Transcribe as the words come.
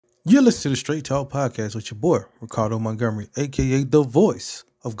You're listening to the Straight Talk Podcast with your boy, Ricardo Montgomery, a.k.a. the voice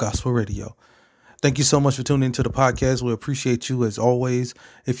of gospel radio. Thank you so much for tuning into the podcast. We appreciate you as always.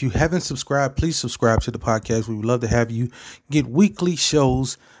 If you haven't subscribed, please subscribe to the podcast. We would love to have you get weekly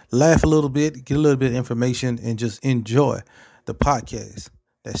shows, laugh a little bit, get a little bit of information, and just enjoy the podcast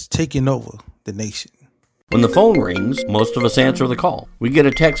that's taking over the nation. When the phone rings, most of us answer the call. We get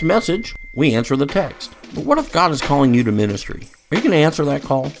a text message, we answer the text. But what if God is calling you to ministry? Are you going to answer that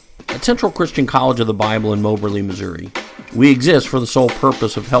call? At Central Christian College of the Bible in Moberly, Missouri, we exist for the sole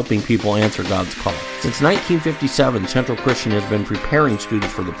purpose of helping people answer God's call. Since 1957, Central Christian has been preparing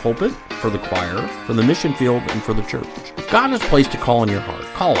students for the pulpit, for the choir, for the mission field, and for the church. If God has placed a call in your heart,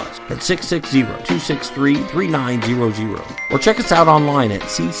 call us at 660-263-3900 or check us out online at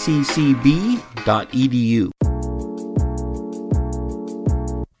cccb.edu.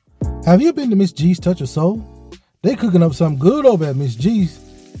 Have you been to Miss G's Touch of Soul? They cooking up something good over at Miss G's,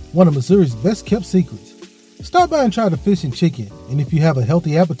 one of Missouri's best kept secrets. Stop by and try the fish and chicken, and if you have a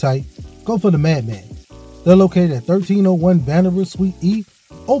healthy appetite, go for the Madman. They're located at 1301 Vanderbilt Suite E,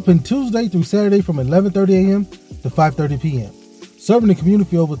 open Tuesday through Saturday from 11:30 a.m. to 5:30 p.m. Serving the community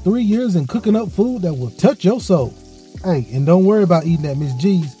for over 3 years and cooking up food that will touch your soul. Hey, and don't worry about eating at Miss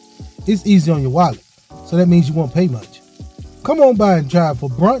G's. It's easy on your wallet, so that means you won't pay much. Come on by and try it for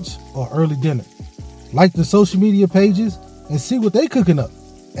brunch or early dinner. Like the social media pages and see what they cooking up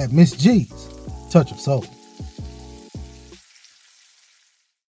at Miss G's Touch of Soul.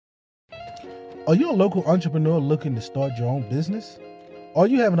 Are you a local entrepreneur looking to start your own business? Are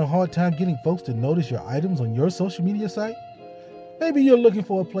you having a hard time getting folks to notice your items on your social media site? Maybe you're looking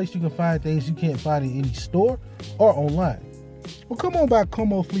for a place you can find things you can't find in any store or online. Well, come on by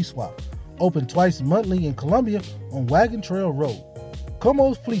Como Flea Swap, open twice monthly in Columbia on Wagon Trail Road.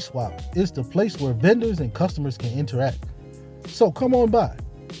 Como's Flea Swap is the place where vendors and customers can interact. So come on by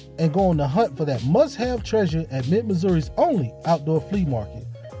and go on the hunt for that must-have treasure at Mid-Missouri's only outdoor flea market.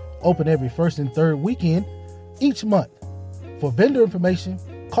 Open every first and third weekend each month. For vendor information,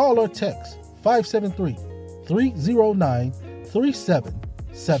 call or text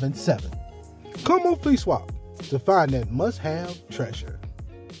 573-309-3777. Como Flea Swap to find that must-have treasure.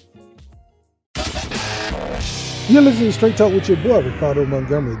 You're listening to Straight Talk with your boy, Ricardo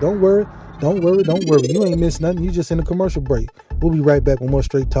Montgomery. Don't worry. You ain't missed nothing. You just in a commercial break. We'll be right back with more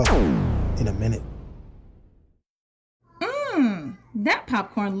Straight Talk in a minute. That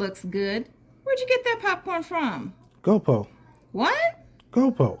popcorn looks good. Where'd you get that popcorn from? GoPo. What?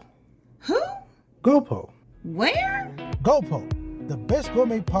 GoPo. Who? GoPo. Where? GoPo, the best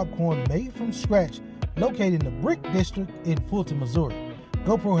gourmet popcorn made from scratch, located in the Brick District in Fulton, Missouri.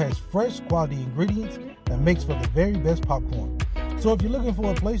 GoPro has fresh, quality ingredients that makes for the very best popcorn. So if you're looking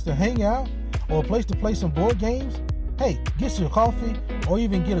for a place to hang out or a place to play some board games, hey, get your coffee or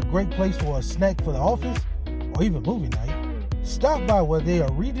even get a great place for a snack for the office or even movie night, stop by where they are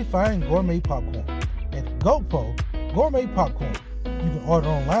redefining gourmet popcorn at GoPro Gourmet Popcorn. You can order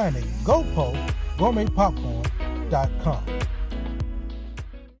online at goprogourmetpopcorn.com.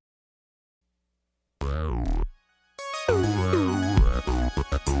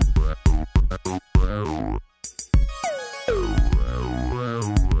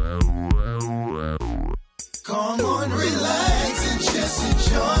 Come on, relax and just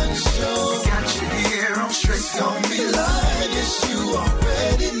enjoy the show. Got you here on Straight Talk. Don't be lying, yes, you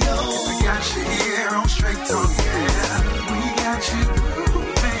already know. We got you here on Straight Talk, yeah. We got you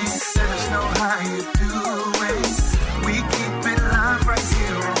moving. Let us know how you doing. We keep it live right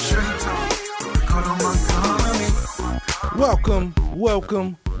here on Straight Talk. Ricardo Montgomery.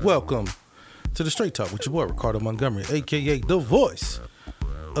 Welcome to the Straight Talk with your boy, Ricardo Montgomery, a.k.a. the voice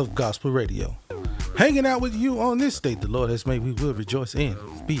of gospel radio. Hanging out with you on this day the Lord has made, we will rejoice and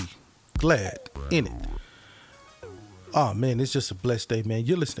be glad in it. Oh man, it's just a blessed day, man.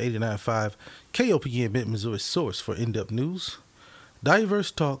 You're listening to 89.5 KOPN Mid-Missouri source for in-depth news,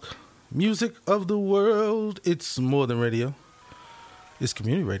 diverse talk, music of the world. It's more than radio. It's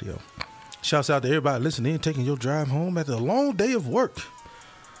community radio. Shouts out to everybody listening in, taking your drive home after a long day of work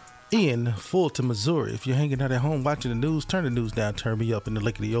in Fulton, Missouri. If you're hanging out at home watching the news, turn the news down, turn me up in the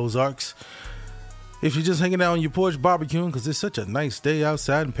Lake of the Ozarks. If you're just hanging out on your porch barbecuing because it's such a nice day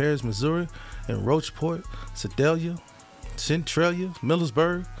outside in Paris, Missouri, in Rocheport, Sedalia, Centralia,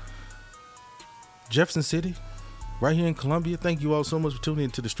 Millersburg, Jefferson City, right here in Columbia. Thank you all so much for tuning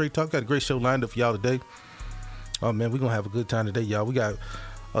into the Straight Talk. Got a great show lined up for y'all today. Oh man, we're going to have a good time today, y'all. We got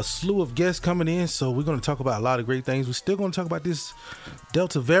a slew of guests coming in, so we're going to talk about a lot of great things. We're still going to talk about this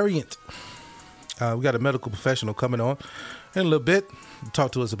Delta variant. We got a medical professional coming on in a little bit.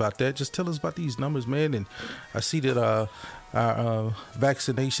 Talk to us about that. Just tell us about these numbers, man. And I see that Our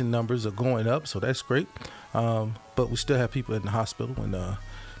vaccination numbers are going up, so that's great. But we still have people in the hospital, and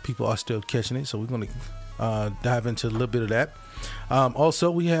people are still catching it. So we're going to dive into a little bit of that.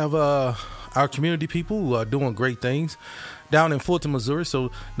 Also, we have our community people who are doing great things down in Fulton, Missouri.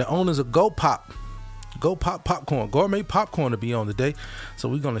 So the owners of Go Pop Popcorn, gourmet popcorn, to be on today. So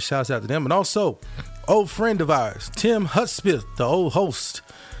we're going to shout out to them. And also, old friend of ours, Tim Hudspeth, the old host,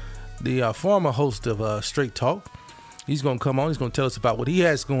 the former host of Straight Talk. He's going to come on. He's going to tell us about what he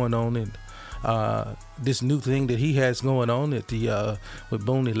has going on and this new thing that he has going on at the with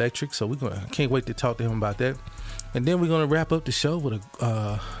Boone Electric. So can't wait to talk to him about that. And then we're going to wrap up the show with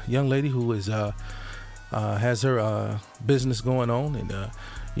a young lady who is has her business going on, and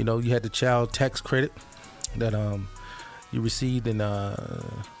you had the child tax credit that you received in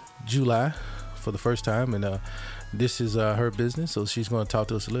July for the first time, and this is her business. So she's going to talk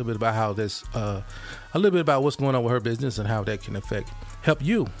to us a little bit about how that's a little bit about what's going on with her business and how that can help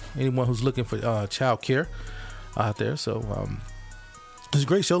you, anyone who's looking for child care out there. So it's a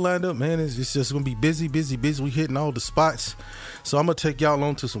great show lined up, man. It's just going to be busy. We hitting all the spots. So I'm going to take y'all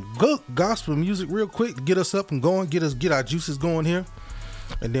on to some good gospel music real quick to get us up and going, get our juices going here.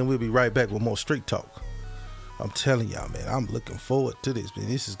 And then we'll be right back with more Straight Talk. I'm telling y'all, man, I'm looking forward to this, man.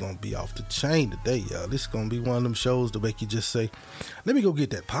 This is going to be off the chain today, y'all. This is going to be one of them shows to make you just say, let me go get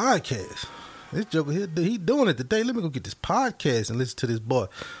that podcast. This joker here, he doing it today. Let me go get this podcast and listen to this boy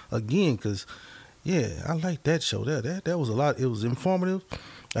again, because, yeah, I like that show. That was a lot. It was informative.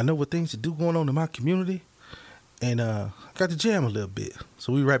 I know what things to do going on in my community, and got to jam a little bit.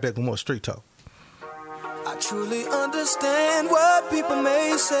 So we'll be right back with more Straight Talk. I truly understand what people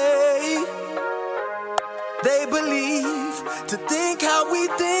may say. They believe to think how we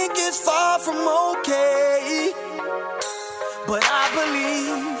think is far from okay. But I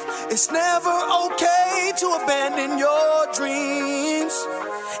believe it's never okay to abandon your dreams.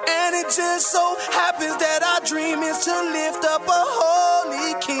 And it just so happens that our dream is to lift up a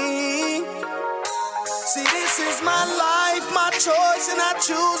holy king. See, this is my life, my choice, and I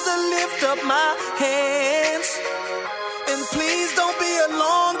choose to lift up my hands. And please don't be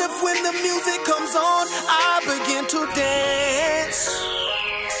alarmed if when the music comes on, I begin to dance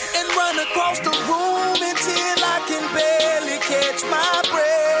and run across the room until I can barely catch my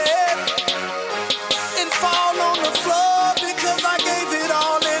breath and fall on the floor because I gave it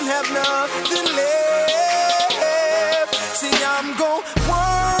all and have nothing left. See, I'm gon'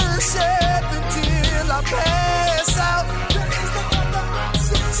 worship until I pass out.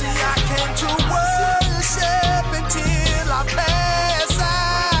 See, I came to worship until I pass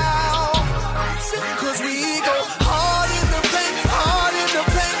out. Cause we go hard in the paint, hard in the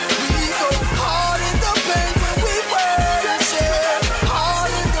paint. We go hard in the paint when we worship.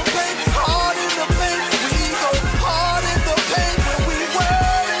 Hard in the paint, hard in the paint. We go hard in the paint when we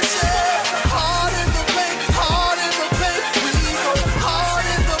worship. Hard in the paint, hard in the paint. We go hard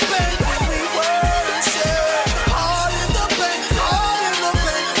in the paint when we worship. Hard in the paint, hard in the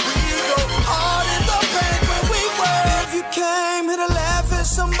paint. We go hard in the paint when we worship. If you came here to laugh at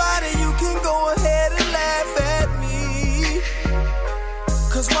somebody, you can go ahead and laugh at me.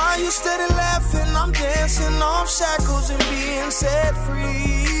 Cause while you steady laughing, I'm dancing off shackles and being set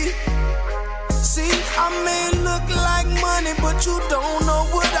free. See, I may look like money, but you don't know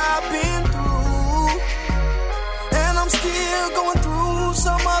what I've been through. And I'm still going through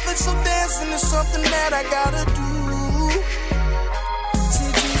some of it, so dancing is something that I gotta do.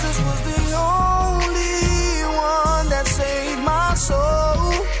 See, Jesus was the only one that saved my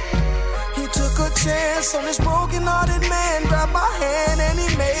soul. He took a chance on this broken-hearted man, grabbed my hand and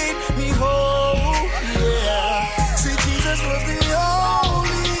he made me whole. Yeah. See, Jesus was the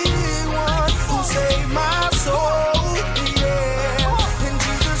only one who saved my soul. Yeah. And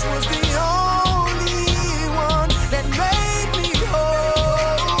Jesus was the only one that made me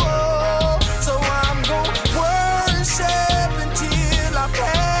whole. So I'm gonna worship until I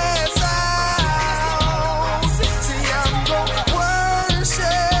pass out. See, I'm gonna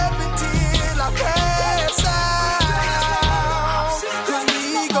worship until I pass out. Cause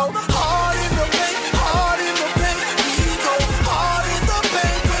we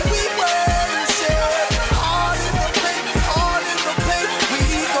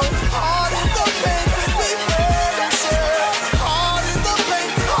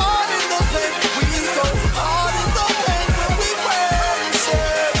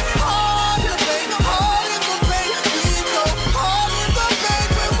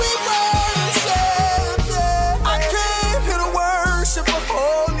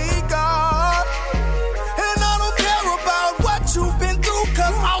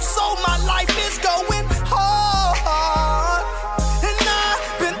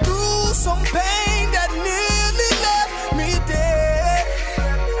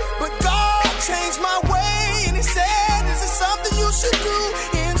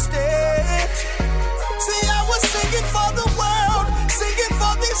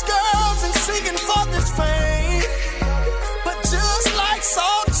these girls and singing for this fame. But just like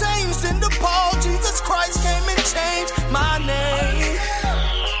Saul changed into Paul, Jesus Christ came and changed my name.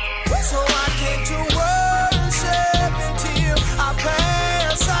 So I came to worship until I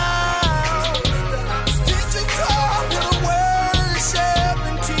pass out. Did you come to worship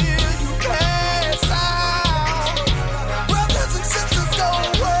until you pass out? Brothers and sisters, go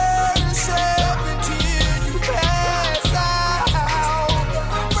worship until you pass out.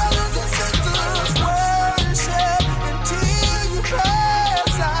 Brothers and sisters, worship until you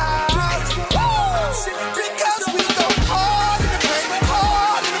pass out. Because we go hard in the pain,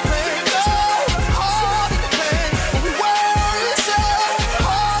 hard in the pain, go hard in the pain. We worship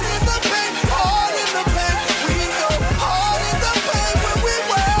hard in the pain, hard in the pain. We go hard in the pain when we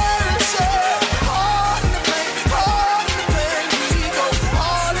worship. Hard in the pain, hard in the pain. We go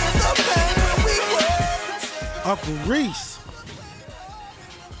hard in the pain when we worship. Uncle Reese.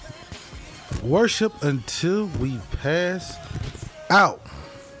 Worship until we pass out.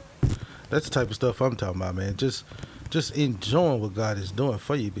 That's the type of stuff I'm talking about, man. Just enjoying what God is doing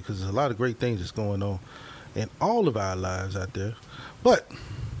for you, because there's a lot of great things that's going on in all of our lives out there. But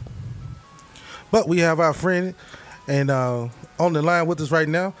we have our friend and on the line with us right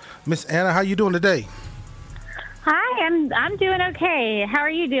now, Miss Anna. How you doing today? Hi, I'm doing okay. How are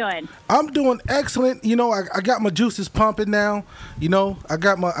you doing? I'm doing excellent. You know, I got my juices pumping now. You know, I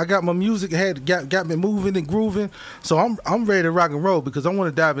got my music got me moving and grooving. So I'm ready to rock and roll, because I want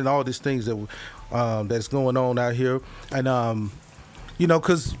to dive into all these things that's going on out here. And you know,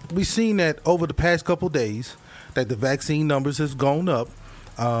 because we've seen that over the past couple of days that the vaccine numbers has gone up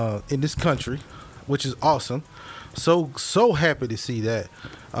in this country, which is awesome. So happy to see that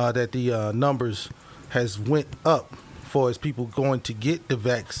that the numbers has went up for as people going to get the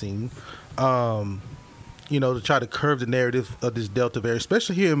vaccine, you know, to try to curb the narrative of this Delta variant,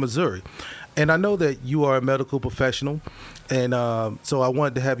 especially here in Missouri. And I know that you are a medical professional, and so I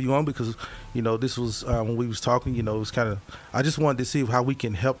wanted to have you on because, you know, this was when we was talking, you know, it was kind of, I just wanted to see how we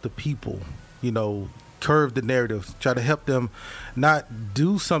can help the people, you know, curve the narrative, try to help them not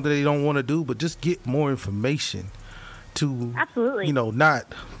do something they don't want to do, but just get more information to, Absolutely. you know,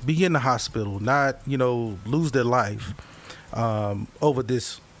 not be in the hospital, not, you know, lose their life over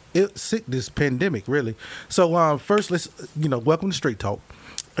this pandemic, really. So first, let's, you know, welcome to Straight Talk.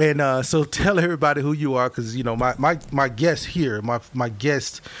 And so tell everybody who you are, because, you know, my guests here, my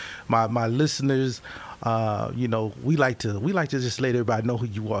guests, my listeners, you know, we like to just let everybody know who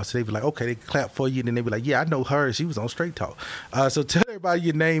you are. So they be like, okay, they clap for you, and then they be like, yeah, I know her. She was on Straight Talk. So tell everybody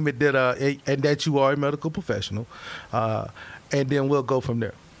your name and that you are a medical professional, and then we'll go from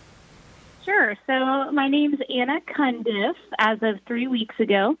there. Sure. So my name's Anna Cundiff. As of 3 weeks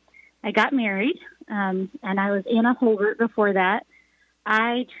ago, I got married, and I was Anna Holbert before that.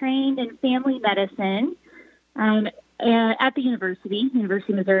 I trained in family medicine at the University of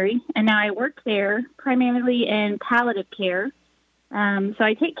Missouri, and now I work there primarily in palliative care. So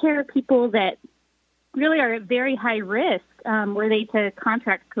I take care of people that really are at very high risk were they to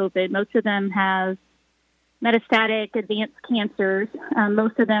contract COVID. Most of them have metastatic advanced cancers.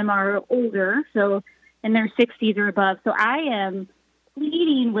 Most of them are older, so in their 60s or above. So I am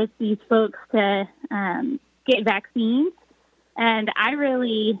pleading with these folks to get vaccines. And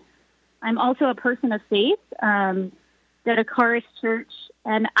I'm also a person of faith, at a Charis Church,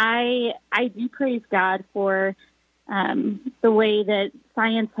 and I do praise God for the way that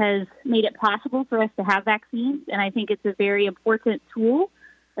science has made it possible for us to have vaccines. And I think it's a very important tool,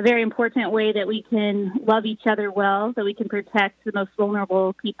 a very important way that we can love each other well, that we can protect the most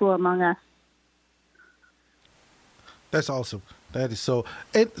vulnerable people among us. That's awesome. That is so.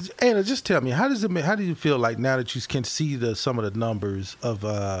 And Anna, just tell me, how do you feel like now that you can see some of the numbers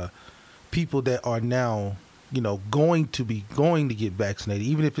of people that are now, you know, going to get vaccinated,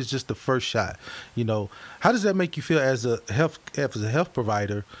 even if it's just the first shot? You know, how does that make you feel as a health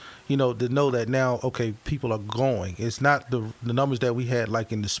provider? You know, to know that now, okay, people are going. It's not the numbers that we had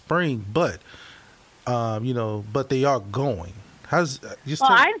like in the spring, but you know, but they are going.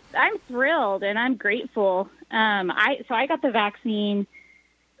 I'm thrilled and I'm grateful. I got the vaccine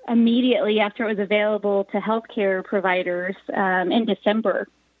immediately after it was available to healthcare providers in December,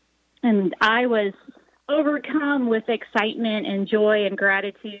 and I was overcome with excitement and joy and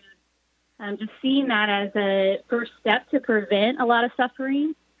gratitude. Just seeing that as a first step to prevent a lot of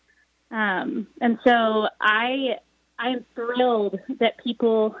suffering, and so I'm thrilled that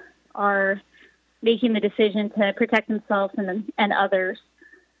people are making the decision to protect themselves and others.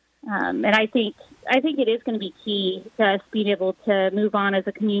 And I think it is going to be key to us being able to move on as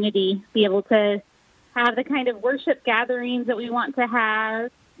a community, be able to have the kind of worship gatherings that we want to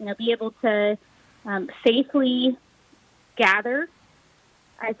have, be able to safely gather.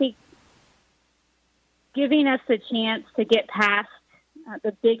 I think giving us the chance to get past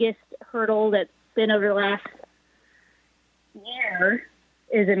the biggest hurdle that's been over the last year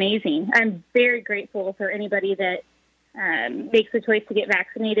is amazing. I'm very grateful for anybody that makes the choice to get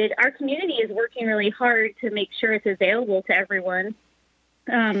vaccinated. Our community is working really hard to make sure it's available to everyone.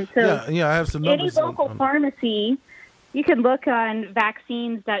 I have some numbers. Any local pharmacy, you can look on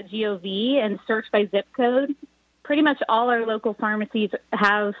vaccines.gov and search by zip code. Pretty much all our local pharmacies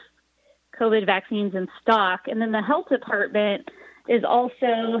have COVID vaccines in stock. And then the health department is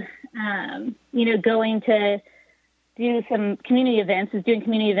also, going to do some community events, is doing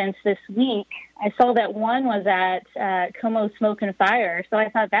community events this week. I saw that one was at Como Smoke and Fire. So I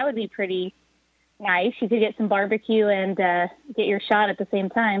thought that would be pretty nice. You could get some barbecue and get your shot at the same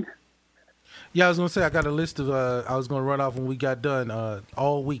time. Yeah, I was going to say, I got a list of, I was going to run off when we got done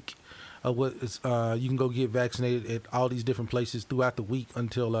all week. What is, you can go get vaccinated at all these different places throughout the week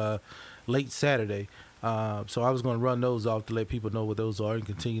until late Saturday. So I was going to run those off to let people know what those are and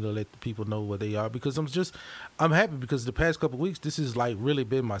continue to let the people know what they are, because I'm happy because the past couple of weeks, this has like really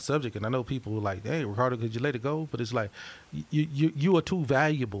been my subject. And I know people were like, hey, Ricardo, could you let it go? But it's like, you are too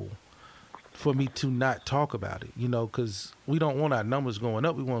valuable for me to not talk about it, because we don't want our numbers going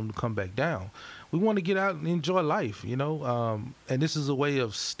up. We want them to come back down. We want to get out and enjoy life, and this is a way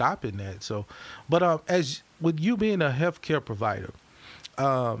of stopping that. So, but as with you being a healthcare provider,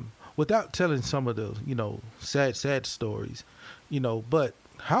 without telling some of the, sad stories, but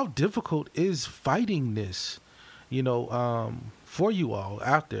how difficult is fighting this, for you all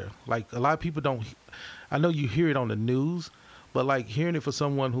out there? Like a lot of people I know you hear it on the news, but like hearing it for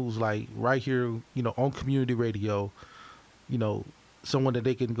someone who's like right here, on community radio, someone that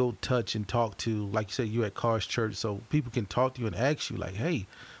they can go touch and talk to, like you said, you're at Cars Church, so people can talk to you and ask you like, hey,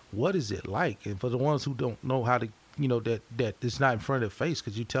 what is it like? And for the ones who don't know how to, that it's not in front of their face,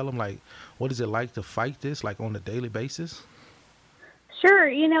 could you tell them like, what is it like to fight this like on a daily basis? Sure.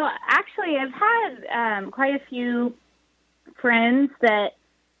 Actually I've had quite a few friends that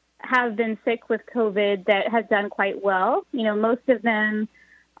have been sick with COVID that have done quite well. Most of them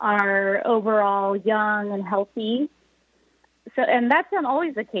are overall young and healthy. So, and that's not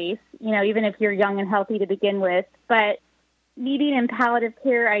always the case, even if you're young and healthy to begin with. But needing in palliative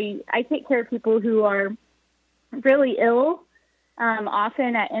care, I take care of people who are really ill,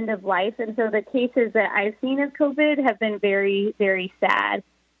 often at end of life. And so the cases that I've seen of COVID have been very, very sad,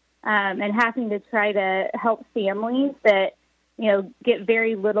 and having to try to help families that, get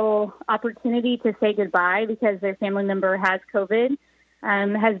very little opportunity to say goodbye because their family member has COVID,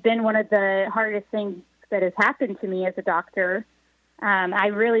 has been one of the hardest things that has happened to me as a doctor.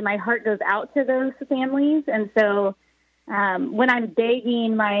 My heart goes out to those families. And so when I'm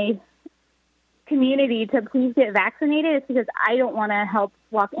begging my community to please get vaccinated, it's because I don't want to help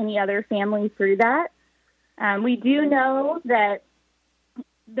walk any other family through that. We do know that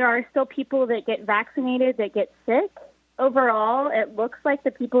there are still people that get vaccinated that get sick. Overall, it looks like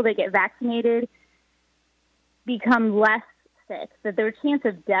the people that get vaccinated become less sick, that their chance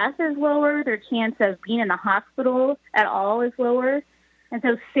of death is lower, their chance of being in the hospital at all is lower. And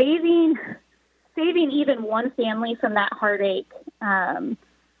so saving even one family from that heartache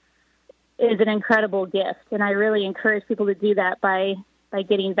is an incredible gift. And I really encourage people to do that by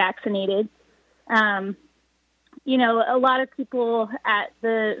getting vaccinated. A lot of people at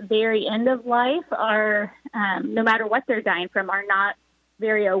the very end of life are, no matter what they're dying from, are not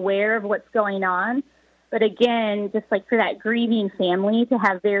very aware of what's going on. But again, just like for that grieving family to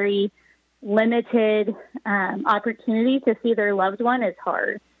have very limited opportunity to see their loved one is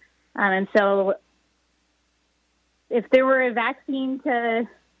hard. And so if there were a vaccine to,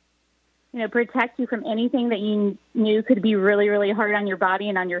 protect you from anything that you knew could be really, really hard on your body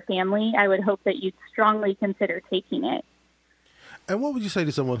and on your family, I would hope that you'd strongly consider taking it. And what would you say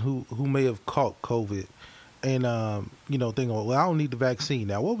to someone who may have caught COVID and, thinking, well, I don't need the vaccine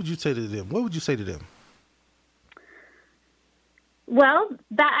now? What would you say to them? What would you say to them? Well,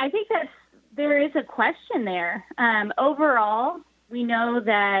 I think that there is a question there. Overall, we know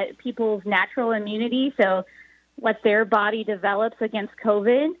that people's natural immunity, so what their body develops against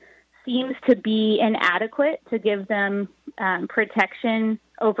COVID, seems to be inadequate to give them protection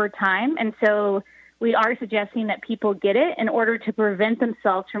over time. And so we are suggesting that people get it in order to prevent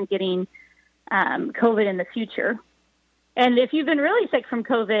themselves from getting COVID in the future. And if you've been really sick from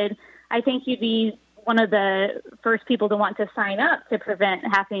COVID, I think you'd be one of the first people to want to sign up to prevent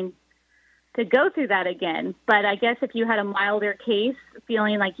having to go through that again. But I guess if you had a milder case,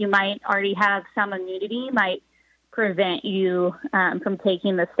 feeling like you might already have some immunity, might prevent you from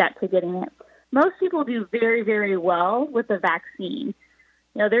taking the step to getting it. Most people do very, very well with the vaccine.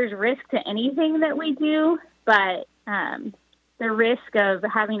 There's risk to anything that we do, but the risk of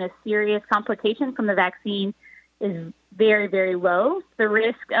having a serious complication from the vaccine is very, very low. The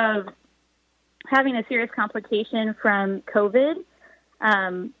risk of having a serious complication from COVID,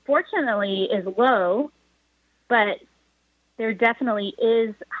 fortunately, is low, but there definitely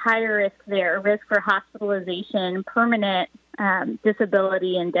is higher risk there, risk for hospitalization, permanent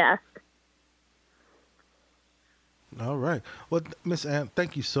disability, and death. All right. Well, Miss Ann,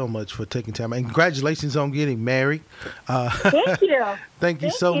 thank you so much for taking time, and congratulations on getting married. Thank you. Thank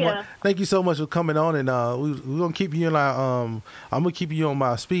you so much. Thank you so much for coming on, and we're gonna keep you in our. I'm gonna keep you on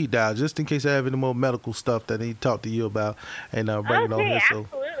my speed dial just in case I have any more medical stuff that I need to talk to you about, and bring it on here. So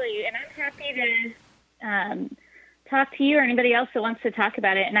absolutely, and I'm happy to talk to you or anybody else that wants to talk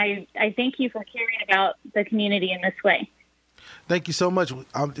about it. And I thank you for caring about the community in this way. Thank you so much.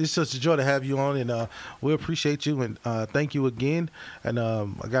 It's such a joy to have you on, and we appreciate you, and thank you again. And I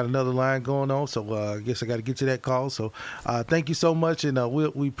got another line going on, so I guess I got to get to that call. So thank you so much, and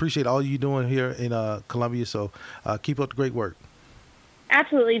we appreciate all you doing here in Columbia. So keep up the great work.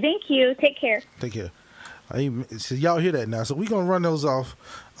 Absolutely. Thank you. Take care. Take care. So y'all hear that now. So we're going to run those off.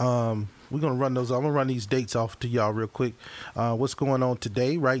 I'm going to run these dates off to y'all real quick. What's going on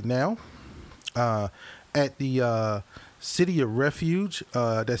today, right now, at the City of Refuge,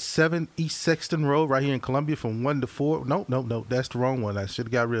 that's 7 East Sexton Road right here in Columbia from 1 to 4. No, that's the wrong one. I should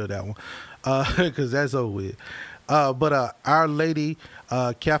have got rid of that one because that's over with. But Our Lady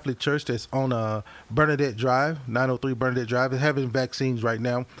Catholic Church that's on Bernadette Drive, 903 Bernadette Drive, is having vaccines right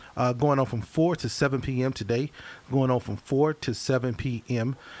now, going on from 4 to 7 p.m. today, going on from 4 to 7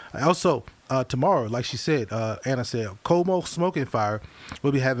 p.m. Also, tomorrow, like she said, Anna said, Como Smoking Fire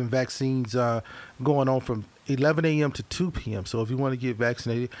will be having vaccines going on from 11 a.m. to 2 p.m. So if you want to get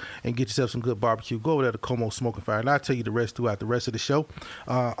vaccinated and get yourself some good barbecue, go over there to Como Smoking Fire, and I'll tell you the rest throughout the rest of the show.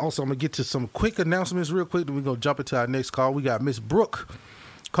 Also, I'm going to get to some quick announcements real quick, then we're going to jump into our next call. We got Miss Brooke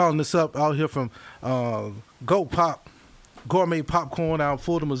calling us up out here from Go Pop Gourmet Popcorn out in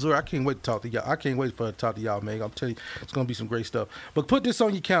Fulton, Missouri. I can't wait to talk to y'all. I can't wait for her to talk to y'all, man. I'm telling you, it's going to be some great stuff. But put this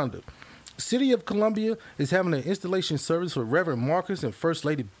on your calendar. City of Columbia is having an installation service for Reverend Marcus and First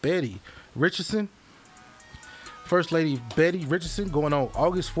Lady Betty Richardson. First Lady Betty Richardson going on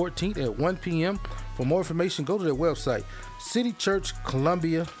August 14th at 1 p.m. For more information, go to their website,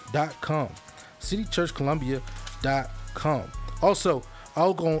 citychurchcolumbia.com. citychurchcolumbia.com. Also,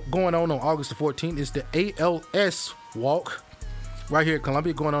 going on August the 14th is the ALS Walk right here at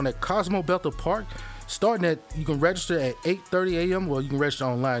Columbia, going on at Cosmo Belter Park. Starting at, you can register at 8:30 a.m. Well, you can register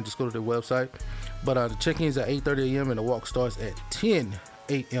online. Just go to their website. But the check-in is at 8:30 a.m. and the walk starts at 10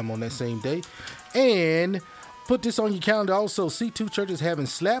 a.m. on that same day. And put this on your calendar also. C2 Church is having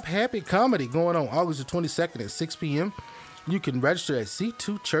Slap Happy Comedy going on August the 22nd at 6 p.m. You can register at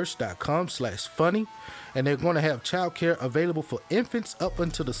c2church.com/funny. And they're going to have childcare available for infants up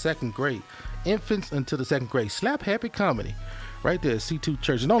until the second grade. Infants until the second grade. Slap Happy Comedy. Right there, C2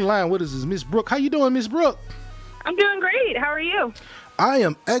 Church. And online with us is Miss Brooke. How you doing, Miss Brooke? I'm doing great. How are you? I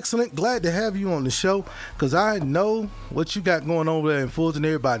am excellent. Glad to have you on the show because I know what you got going on over there in Fulton.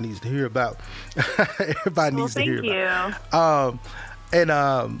 Everybody needs to hear about. Everybody needs to hear about.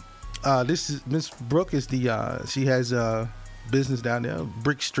 This is Miss Brooke. Is the she has a business down there,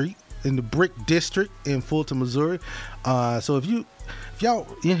 Brick Street, in the Brick District in Fulton, Missouri. So if y'all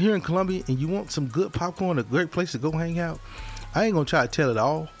in here in Columbia and you want some good popcorn, a great place to go hang out, I ain't gonna try to tell it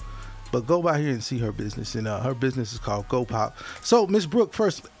all, but go by here and see her business, and her business is called Go Pop. So, Miss Brooke,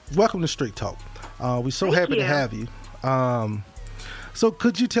 first, welcome to Straight Talk. We're so happy to have you. So,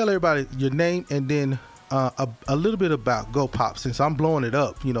 could you tell everybody your name and then a little bit about Go Pop? Since I'm blowing it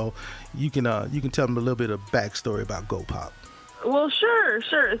up, you can tell them a little bit of backstory about Go Pop. Well, sure.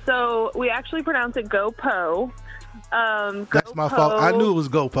 So we actually pronounce it Go Po. That's my fault. I knew it was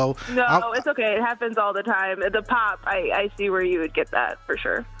Go Po. No, it's okay. It happens all the time. The pop, I see where you would get that for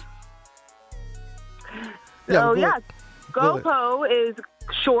sure. So Go Po is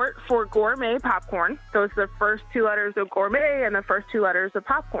short for gourmet popcorn. So it's the first two letters of gourmet and the first two letters of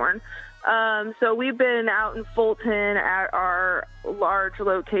popcorn. So we've been out in Fulton at our large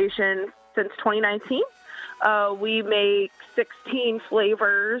location since 2019. We make 16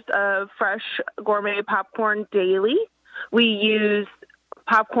 flavors of fresh gourmet popcorn daily. We use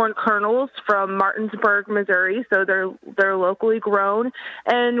popcorn kernels from Martinsburg, Missouri, so they're locally grown,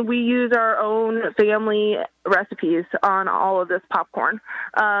 and we use our own family recipes on all of this popcorn.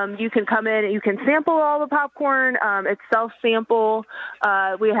 You can come in and you can sample all the popcorn. It's self-sample.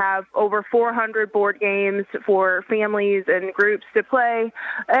 We have over 400 board games for families and groups to play,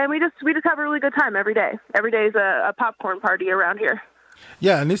 and we just have a really good time every day. Every day is a popcorn party around here.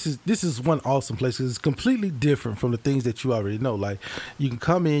 Yeah, and this is one awesome place 'cause it's completely different from the things that you already know. Like, you can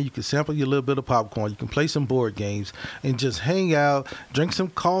come in, you can sample your little bit of popcorn, you can play some board games, and just hang out, drink some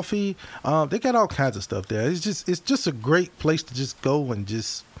coffee. They got all kinds of stuff there. It's just a great place to just go and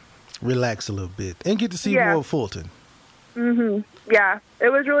just relax a little bit and get to see more of Fulton. Yeah, it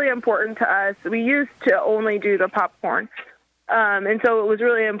was really important to us. We used to only do the popcorn. And so it was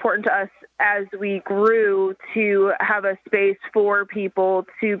really important to us as we grew to have a space for people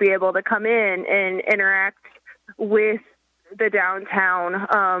to be able to come in and interact with the downtown.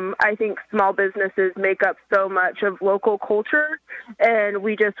 I think small businesses make up so much of local culture, and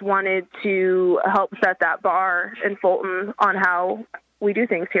we just wanted to help set that bar in Fulton on how we do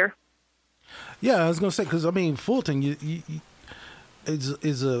things here. Yeah, I was gonna say, because I mean, Fulton,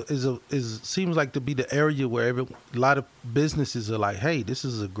 seems like to be the area where a lot of businesses are like, hey, this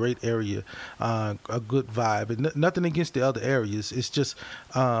is a great area, a good vibe, and nothing against the other areas. It's just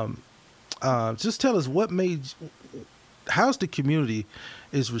tell us how's the community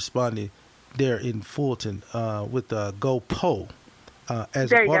is responding there in Fulton with GoPo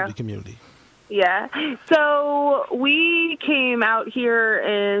as a part of the community. Yeah. So we came out here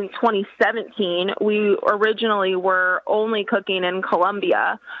in 2017. We originally were only cooking in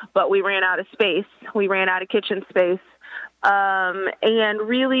Columbia, but we ran out of space. We ran out of kitchen space. And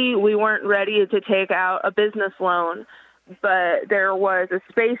really, we weren't ready to take out a business loan, but there was a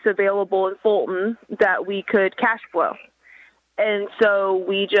space available in Fulton that we could cash flow. And so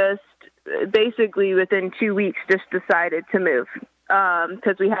we just basically within 2 weeks just decided to move.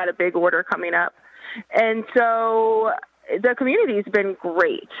 Because we had a big order coming up. And so the community's been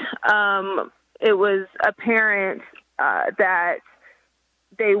great. It was apparent that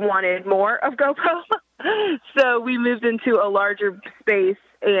they wanted more of GoPo. So we moved into a larger space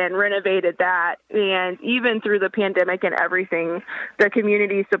and renovated that. And even through the pandemic and everything, the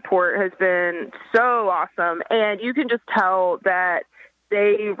community support has been so awesome. And you can just tell that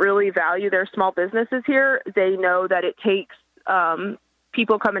they really value their small businesses here. They know that it takes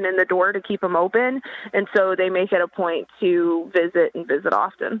people coming in the door to keep them open, and so they make it a point to visit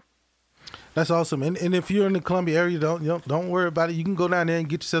often. That's awesome. And if you're in the Columbia area, don't worry about it. You can go down there and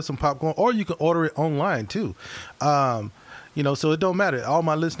get yourself some popcorn, or you can order it online too. So it don't matter. All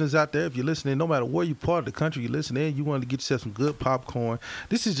my listeners out there, if you're listening, no matter where you part of the country you're listening, you want to get yourself some good popcorn.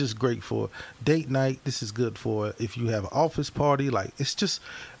 This is just great for date night. This is good for if you have an office party. Like,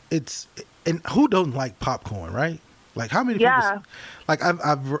 and who don't like popcorn, right? Like, how many people? Like,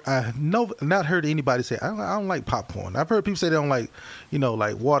 I've not heard anybody say I don't like popcorn. I've heard people say they don't like,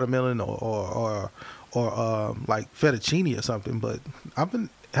 like watermelon or like fettuccine or something. But I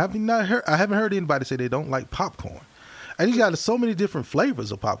haven't heard anybody say they don't like popcorn. And you got so many different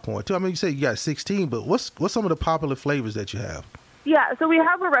flavors of popcorn too. I mean, you say you got 16, but what's some of the popular flavors that you have? Yeah, so we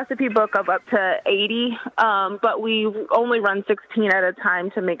have a recipe book of up to 80, but we only run 16 at a time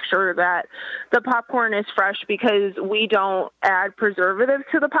to make sure that the popcorn is fresh because we don't add preservatives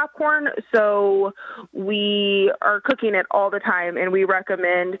to the popcorn. So we are cooking it all the time, and we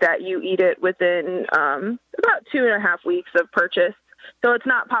recommend that you eat it within about 2.5 weeks of purchase. So it's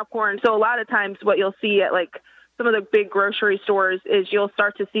not popcorn. So a lot of times what you'll see at like some of the big grocery stores is you'll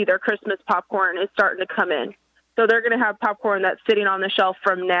start to see their Christmas popcorn is starting to come in. So they're going to have popcorn that's sitting on the shelf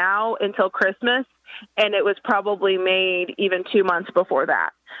from now until Christmas, and it was probably made even 2 months before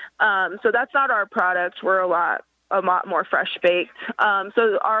that. So that's not our product. We're a lot more fresh baked.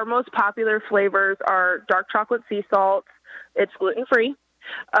 So our most popular flavors are dark chocolate sea salt. It's gluten-free.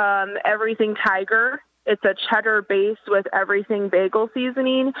 Everything Tiger. It's a cheddar base with everything bagel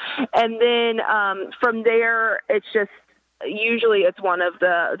seasoning. And then from there, it's just usually it's one of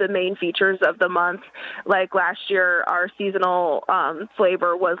the main features of the month. Like last year, our seasonal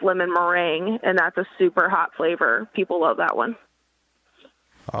flavor was lemon meringue, and that's a super hot flavor. People love that one.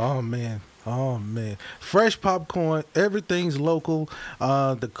 Oh, man. Fresh popcorn, everything's local.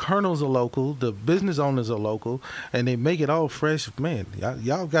 The kernels are local. The business owners are local, and they make it all fresh. Man,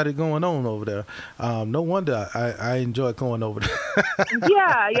 y'all got it going on over there. No wonder I enjoy going over there.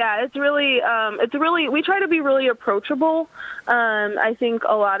 Yeah. It's really, we try to be really approachable. I think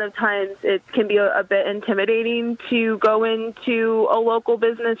a lot of times it can be a bit intimidating to go into a local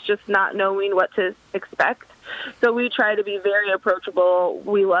business, just not knowing what to expect. So we try to be very approachable.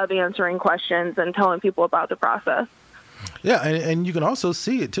 We love answering questions and telling people about the process. Yeah, and you can also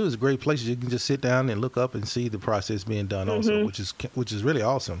see it too. It's a great place. You can just sit down and look up and see the process being done also, which is really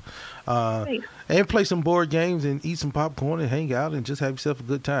awesome. Nice. And play some board games and eat some popcorn and hang out and just have yourself a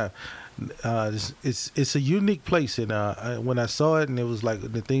good time. It's a unique place, and when I saw it and it was like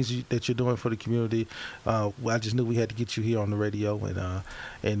the things that you're doing for the community, I just knew we had to get you here on the radio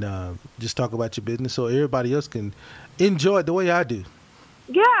and just talk about your business so everybody else can enjoy it the way I do.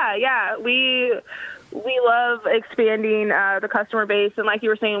 Yeah, we love expanding the customer base, and like you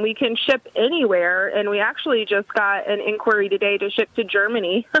were saying, we can ship anywhere, and we actually just got an inquiry today to ship to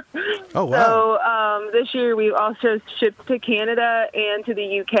Germany. Oh, wow. So this year we've also shipped to Canada and to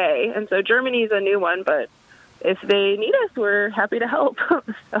the UK, and so Germany's a new one, but if they need us, we're happy to help.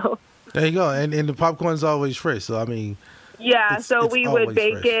 So there you go, and the popcorn's always fresh, so I mean... Yeah, it's we would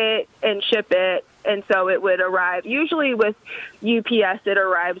bake it and ship it, and so it would arrive. Usually with UPS, it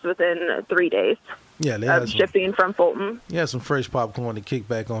arrives within 3 days. Yeah, they of shipping from Fulton. Yeah, some fresh popcorn to kick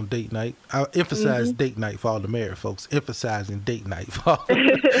back on date night. I emphasize date night for all the married folks. Emphasizing date night for all.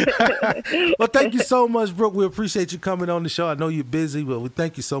 Well, thank you so much, Brooke. We appreciate you coming on the show. I know you're busy, but we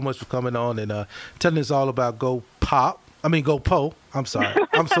thank you so much for coming on and telling us all about Go Po. I'm sorry.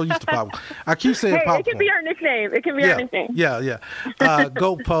 I'm so used to pop. I keep saying popcorn. It can be our nickname. Our nickname. Yeah.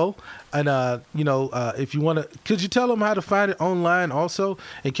 Go Po. And, if you want to, could you tell them how to find it online also,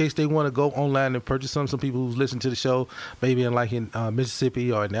 in case they want to go online and purchase some people who's listening to the show, maybe in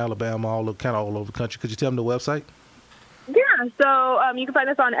Mississippi or in Alabama, all over the country. Could you tell them the website? Yeah, so you can find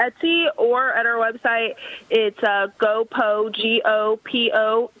us on Etsy or at our website. It's GoPo,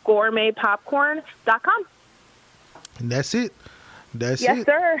 GoPo, gourmetpopcorn.com. And that's it. Yes,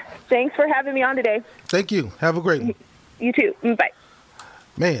 sir. Thanks for having me on today. Thank you. Have a great one. You too. Bye.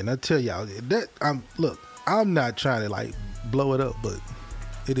 Man, I tell y'all that I'm not trying to blow it up, but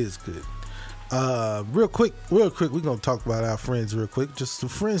it is good. Real quick, we're gonna talk about our friends real quick. Just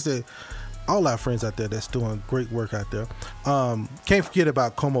all our friends out there that's doing great work out there. Can't forget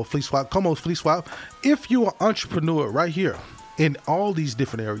about Como Fleece Swap. Como Fleece Swap. If you're an entrepreneur right here in all these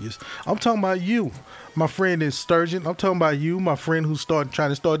different areas, I'm talking about you, my friend in Sturgeon. I'm talking about you, my friend who's trying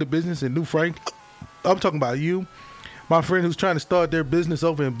to start the business in New Frank. I'm talking about you, my friend who's trying to start their business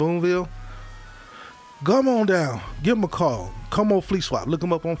over in Boonville. Come on down. Give them a call. Como Fleece Swap. Look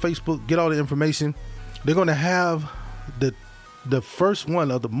them up on Facebook. Get all the information. They're going to have the first one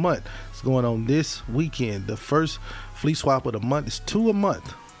of the month. It's going on this weekend. The first Fleece Swap of the month. It's 2 a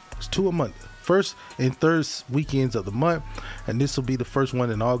month. First and third weekends of the month, and this will be the first one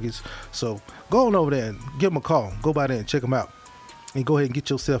in August. So go on over there and give them a call. Go by there and check them out, and go ahead and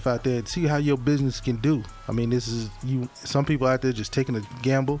get yourself out there and see how your business can do. I mean, this is some people out there just taking a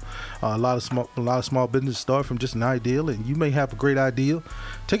gamble. A lot of small business start from just an ideal, and you may have a great idea.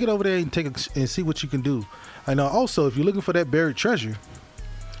 Take it over there and see what you can do. And also, if you're looking for that buried treasure,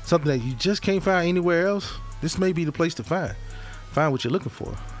 something that you just can't find anywhere else, this may be the place to find what you're looking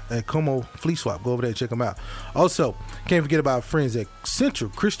for. At Como Fleece Swap. Go over there and check them out. Also, can't forget about our friends at Central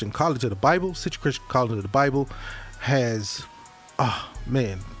Christian College of the Bible. Central Christian College of the Bible has,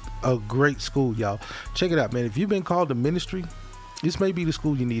 a great school, y'all. Check it out, man. If you've been called to ministry, this may be the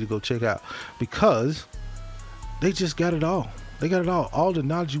school you need to go check out, because they just got it all. They got it all. All the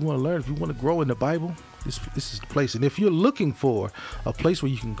knowledge you want to learn. If you want to grow in the Bible, this is the place. And if you're looking for a place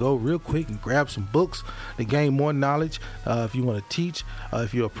where you can go real quick and grab some books to gain more knowledge, if you want to teach,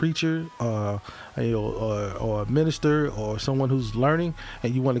 if you're a preacher or a minister or someone who's learning,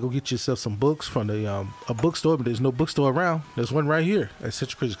 and you want to go get yourself some books from a bookstore, but there's no bookstore around, there's one right here at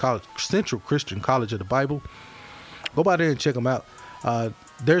Central Christian College of the Bible. Go by there and check them out.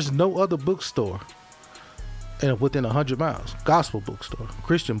 There's no other bookstore and within 100 miles, gospel bookstore,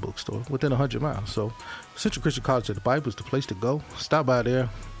 Christian bookstore within 100 miles. So Central Christian College of the Bible is the place to go. Stop by there,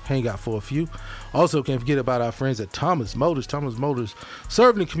 hang out for a few. Also, can't forget about our friends at Thomas Motors. Thomas Motors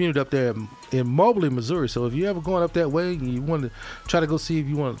serving the community up there in Moberly, Missouri. So if you're ever going up that way and you want to try to go see if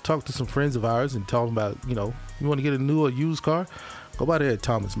you want to talk to some friends of ours and talk about, you want to get a new or used car, go by there at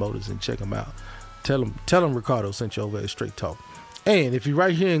Thomas Motors and check them out. Tell them Ricardo sent you over at Straight Talk. And if you're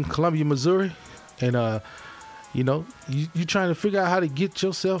right here in Columbia, Missouri, and you trying to figure out how to get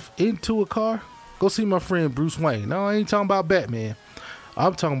yourself into a car, go see my friend Bruce Wayne. No, I ain't talking about Batman.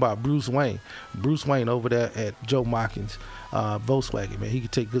 I'm talking about Bruce Wayne. Bruce Wayne over there at Joe Mockins Volkswagen, man. He can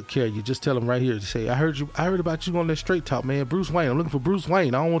take good care of you. Just tell him right here to say, I heard about you on that Straight Talk, man. Bruce Wayne. I'm looking for Bruce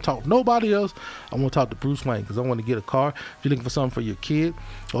Wayne. I don't want to talk to nobody else. I want to talk to Bruce Wayne because I want to get a car. If you're looking for something for your kid,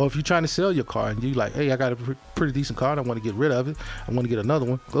 or if you're trying to sell your car and you like, hey, I got a pretty decent car and I want to get rid of it, I want to get another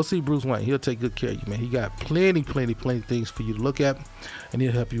one, go see Bruce Wayne. He'll take good care of you, man. He got plenty things for you to look at, and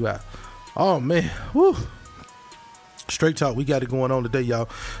he'll help you out. Oh, man. Woo. Straight Talk, we got it going on today, y'all.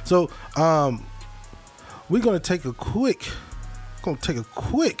 So we're gonna take a quick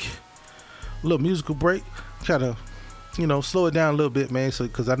little musical break, kind of slow it down a little bit, man, so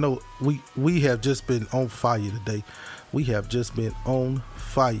because I know we have just been on fire today. We have just been on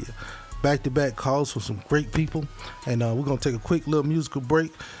fire, back-to-back calls from some great people, and we're gonna take a quick little musical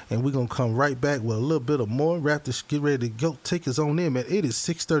break, and we're gonna come right back with a little bit of more. Wrap this, get ready to go, take us on in, man. It is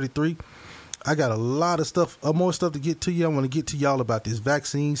 6:33. I got a lot of stuff, more stuff to get to you. I want to get to y'all about this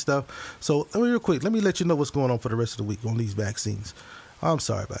vaccine stuff. So real quick, let me let you know what's going on for the rest of the week on these vaccines. I'm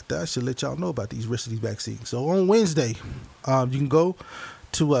sorry about that. I should let y'all know about these rest of these vaccines. So on Wednesday, you can go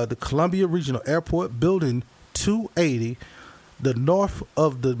to the Columbia Regional Airport, building 280, the north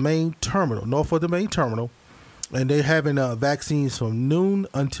of the main terminal, and they're having vaccines from noon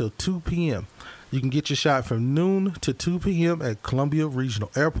until 2 p.m. You can get your shot from noon to 2 p.m. at Columbia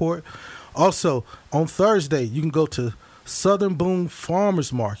Regional Airport. Also, on Thursday, you can go to Southern Boone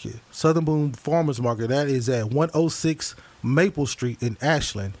Farmers Market. That is at 106 Maple Street in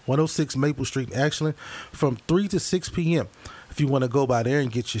Ashland. From 3 to 6 p.m. If you want to go by there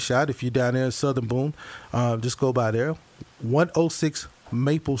and get your shot, if you're down there in Southern Boone, just go by there. 106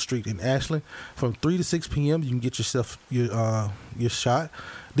 Maple Street in Ashland. From 3 to 6 p.m., you can get yourself your shot.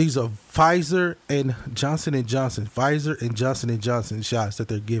 These are Pfizer and Johnson & Johnson. Pfizer and Johnson & Johnson shots that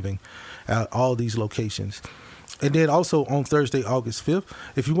they're giving at all these locations. And then also on Thursday, August 5th,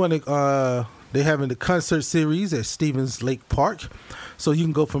 if you want to, they're having the concert series at Stevens Lake Park. So you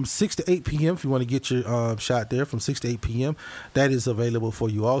can go from 6 to 8 p.m. if you want to get your shot there from 6 to 8 p.m. That is available for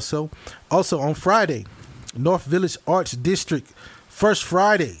you also. Also on Friday, North Village Arts District First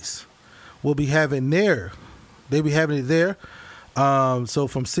Fridays will be having there. They'll be having it there. So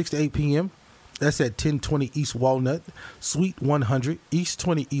from 6 to 8 p.m., that's at 1020 East Walnut, Suite 100, East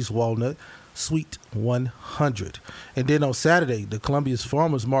 20 East Walnut, Suite 100. And then on Saturday, the Columbia's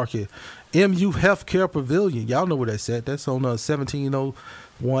Farmers Market, MU Healthcare Pavilion. Y'all know where that's at. That's on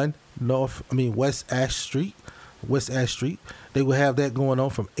 1701 West Ash Street. They will have that going on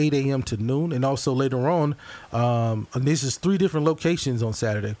from 8 a.m. to noon. And also later on, and this is 3 different locations on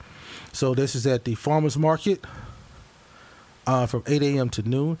Saturday. So this is at the Farmers Market, from 8 a.m. to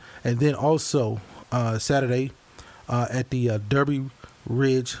noon, and then also Saturday at the Derby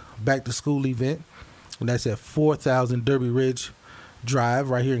Ridge Back to School event, and that's at 4000 Derby Ridge Drive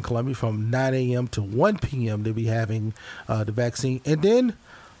right here in Columbia from 9 a.m. to 1 p.m. They'll be having the vaccine. And then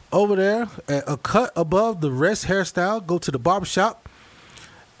over there at a cut above the Rest Hairstyle, go to the barbershop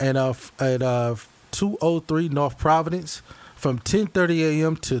and at 203 North Providence from 10:30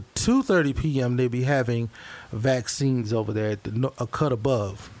 a.m. to 2:30 p.m. They'll be having vaccines over there at a cut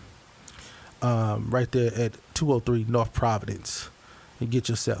above, right there at 203 North Providence, and get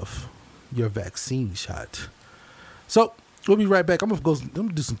yourself your vaccine shot. So we'll be right back. I'm gonna do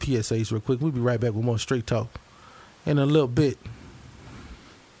some PSAs real quick. We'll be right back with more Straight Talk in a little bit.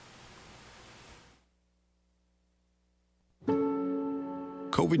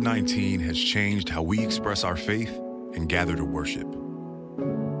 COVID-19 has changed how we express our faith and gather to worship.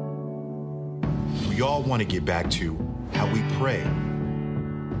 We all want to get back to how we pray,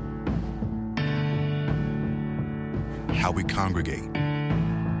 how we congregate,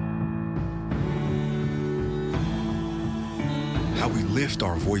 how we lift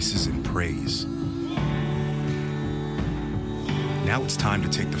our voices in praise. Now it's time to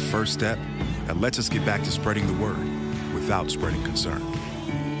take the first step that lets us get back to spreading the word without spreading concern.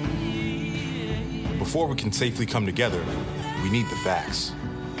 Before we can safely come together, we need the facts.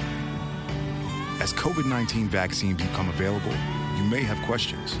 As COVID-19 vaccines become available, you may have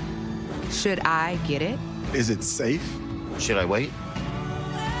questions. Should I get it? Is it safe? Should I wait?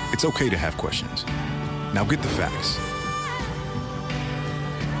 It's okay to have questions. Now get the facts.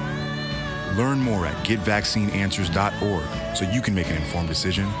 Learn more at getvaccineanswers.org so you can make an informed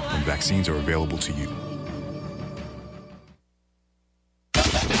decision when vaccines are available to you.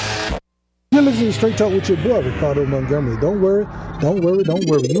 You're listening to Straight Talk with your boy, Ricardo Montgomery. Don't worry.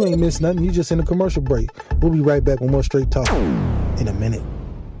 You ain't missed nothing. You just in a commercial break. We'll be right back with more Straight Talk in a minute.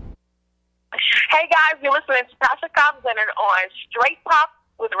 Hey guys, you're listening to Tasha Cobbs Leonard on Straight Talk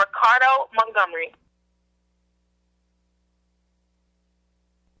with Ricardo Montgomery.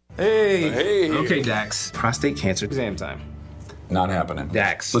 Hey. Okay, Dax. Prostate cancer exam time. Not happening.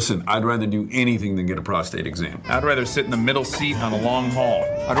 Dax. Listen, I'd rather do anything than get a prostate exam. I'd rather sit in the middle seat on a long haul.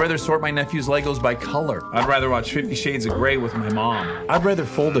 I'd rather sort my nephew's Legos by color. I'd rather watch 50 Shades of Grey with my mom. I'd rather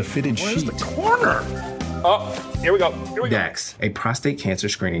fold a fitted sheet. Where's the corner? Oh, here we go. Dax, a prostate cancer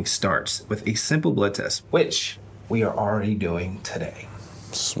screening starts with a simple blood test, which we are already doing today.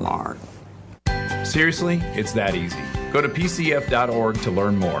 Smart. Seriously, it's that easy. Go to pcf.org to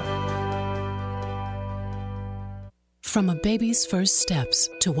learn more. From a baby's first steps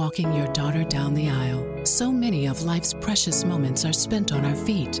to walking your daughter down the aisle, so many of life's precious moments are spent on our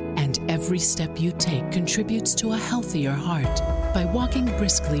feet, and every step you take contributes to a healthier heart. By walking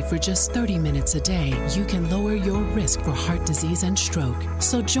briskly for just 30 minutes a day, you can lower your risk for heart disease and stroke.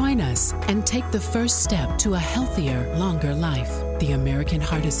 So join us and take the first step to a healthier, longer life. The American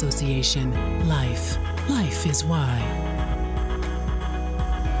Heart Association. Life is why.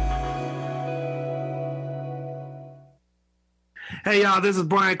 Hey, y'all, this is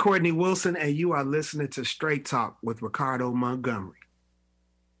Brian Courtney Wilson, and you are listening to Straight Talk with Ricardo Montgomery.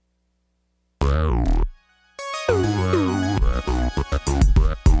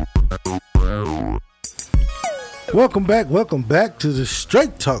 Welcome back to the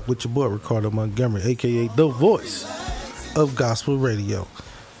Straight Talk with your boy Ricardo Montgomery, aka the voice of gospel radio.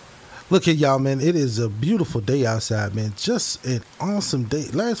 Look at y'all, man. It is a beautiful day outside, man. Just an awesome day.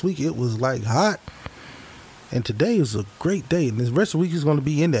 Last week it was like hot, and today is a great day. And the rest of the week is going to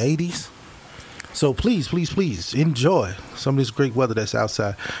be in the 80s. So please enjoy some of this great weather that's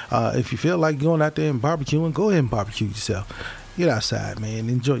outside. If you feel like going out there and barbecuing, go ahead and barbecue yourself. Get outside, man.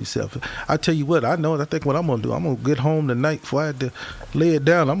 Enjoy yourself. I tell you what, I think what I'm going to do, I'm going to get home tonight before I have to lay it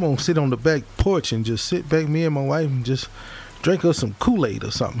down. I'm going to sit on the back porch and just sit back, me and my wife, and just drink us some Kool-Aid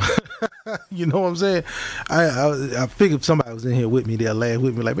or something. You know what I'm saying? I figured somebody was in here with me. They'll laugh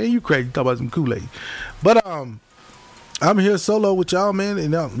with me like, man, you crazy, talk about some Kool-Aid. But I'm here solo with y'all, man,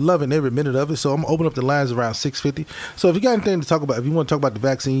 and I'm loving every minute of it. So I'm going to open up the lines around 6:50. So if you got anything to talk about, if you want to talk about the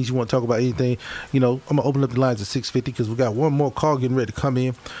vaccines, you want to talk about anything, I'm going to open up the lines at 6:50 because we got one more call getting ready to come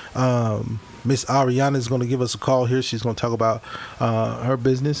in. Miss Ariana is going to give us a call here. She's going to talk about her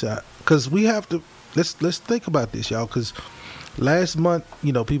business because we have to, let's think about this, y'all, because last month,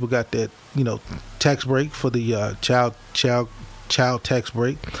 people got that, tax break for the child tax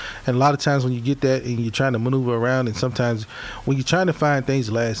break, and a lot of times when you get that and you're trying to maneuver around, and sometimes when you're trying to find things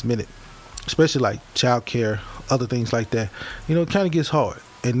last minute, especially like child care, other things like that, it kind of gets hard.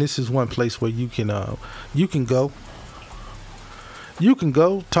 And this is one place where you can go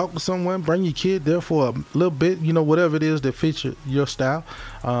talk to someone, bring your kid there for a little bit, whatever it is that fits your style,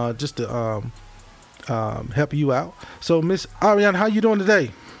 just to help you out. So Miss Ariana, how you doing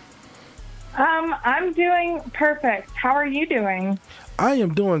today? I'm doing perfect. How are you doing? I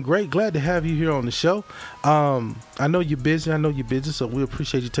am doing great. Glad to have you here on the show. I know you're busy. So we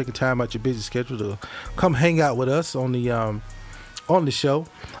appreciate you taking time out your busy schedule to come hang out with us on the show.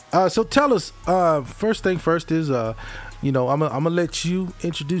 So tell us, first thing first is, I'm gonna let you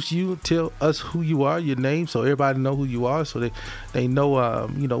introduce you, tell us who you are, your name, so everybody know who you are, so they know,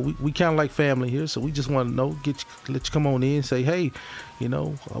 we kind of like family here, so we just want to know, let you come on in and say, hey,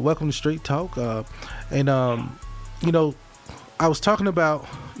 welcome to Straight Talk. I was talking about,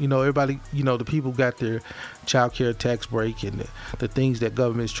 everybody, the people got their child care tax break and the things that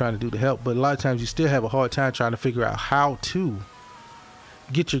government is trying to do to help, but a lot of times you still have a hard time trying to figure out how to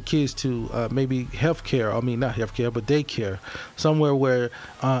get your kids to maybe not healthcare, but daycare, somewhere where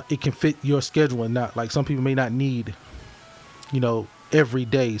it can fit your schedule, and not like some people may not need, every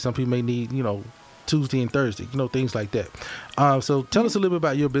day. Some people may need, Tuesday and Thursday, things like that. So tell us a little bit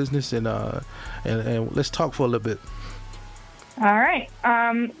about your business and let's talk for a little bit. All right.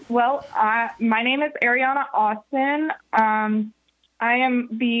 My name is Ariana Austin. I am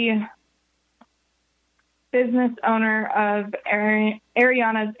the business owner of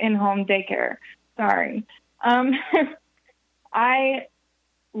Ariana's in-home daycare. Sorry. I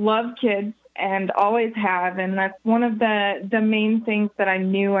love kids and always have, and that's one of the main things that I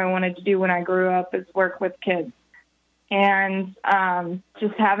knew I wanted to do when I grew up is work with kids. And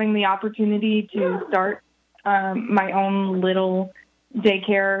just having the opportunity to start my own little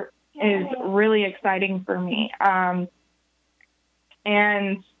daycare is really exciting for me.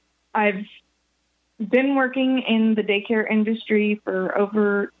 And I've been working in the daycare industry for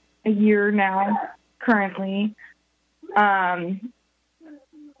over a year now, currently. So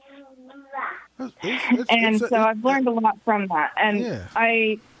I've learned a lot from that.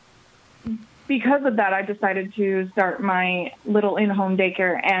 And because of that, I decided to start my little in-home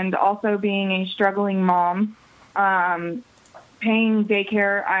daycare, and also being a struggling mom, paying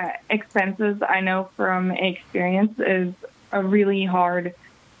daycare expenses, I know from experience, is a really hard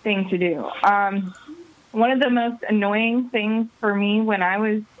thing to do. One of the most annoying things for me when I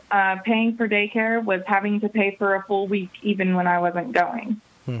was paying for daycare was having to pay for a full week even when I wasn't going,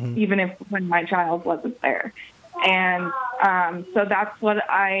 even when my child wasn't there. And so that's what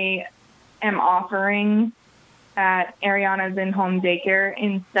I am offering at Ariana's in-home daycare.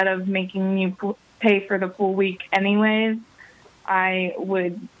 Instead of making you pay for the full week anyways, I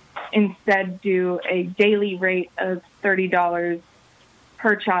would instead do a daily rate of $30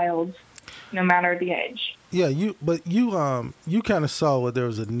 per child, no matter the age. Yeah, you kind of saw where there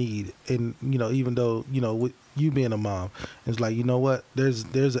was a need, and even though with you being a mom, it's like, you know what, there's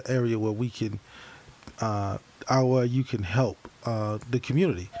an area where we can where you can help the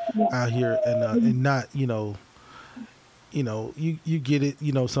community out here, and not you get it.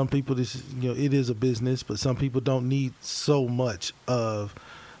 Some people, it is a business, but some people don't need so much of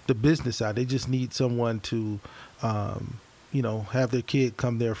the business side. They just need someone to have their kid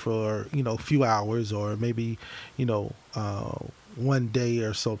come there for a few hours, or maybe one day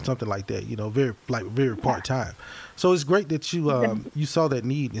or something like that. Very part time. So it's great that you saw that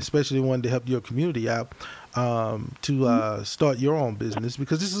need, especially wanted to help your community out to start your own business,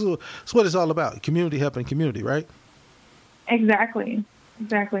 because this is what it's all about: community helping community, right? Exactly.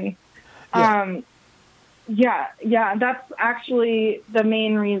 Yeah. That's actually the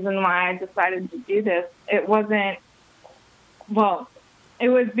main reason why I decided to do this. It was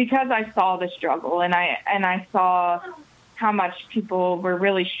because I saw the struggle, and I saw how much people were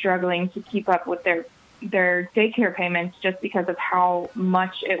really struggling to keep up with their daycare payments just because of how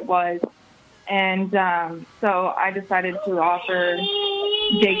much it was. And so I decided to offer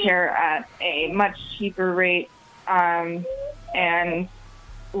daycare at a much cheaper rate. And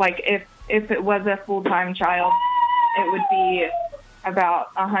like if it was a full-time child, it would be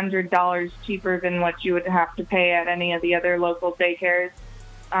about $100 cheaper than what you would have to pay at any of the other local daycares.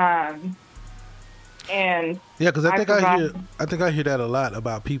 And yeah, because I think I hear that a lot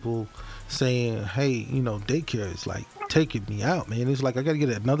about people saying, hey, daycare is like taking me out, man. It's like I got to get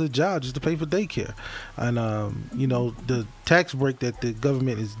another job just to pay for daycare. And the tax break that the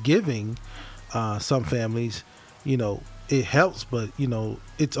government is giving some families, it helps, but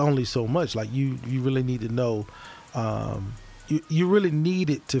it's only so much. Like you really need to know, you really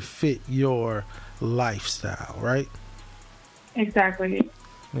need it to fit your lifestyle, right? Exactly.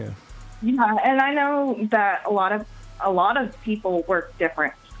 Yeah, and I know that a lot of people work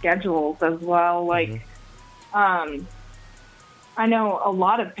different schedules as well. Like, I know a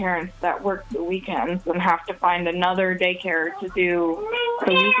lot of parents that work the weekends and have to find another daycare to do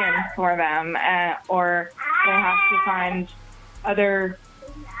the weekends for them, or they have to find other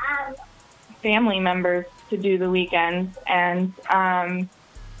family members to do the weekends. And I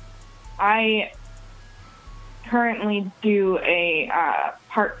currently do a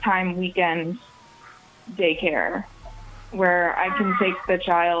part-time weekend daycare where I can take the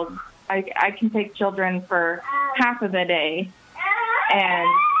child. I can take children for half of the day, and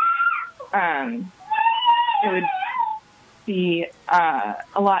it would be a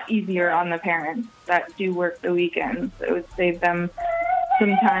lot easier on the parents that do work the weekends. It would save them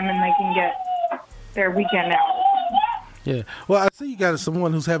some time, and they can get their weekend out. Yeah. Well, I see you got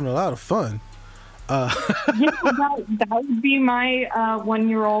someone who's having a lot of fun. Yeah, that would be my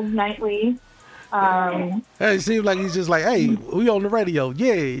 1-year-old nightly. Hey, it seems like he's just like, hey, we on the radio.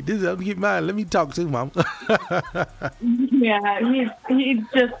 Yeah, get mine. Let me talk to Mom. Yeah, he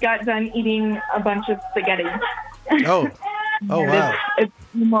just got done eating a bunch of spaghetti. Oh wow! It's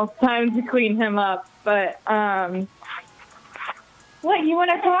almost time to clean him up. But what, you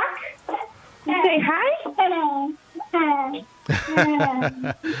want to talk? You say hi?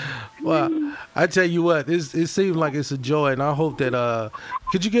 Well, I tell you what, it seems like it's a joy, and I hope that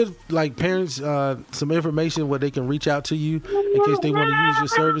could you give like parents some information where they can reach out to you in case they want to use your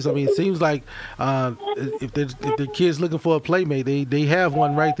service? I mean, it seems like if their kids looking for a playmate, they have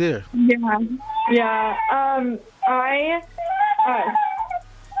one right there. Yeah.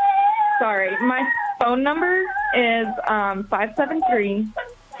 My phone number is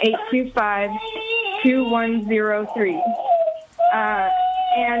 573-825-2103.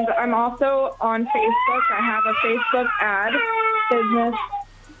 And I'm also on Facebook. I have a Facebook ad business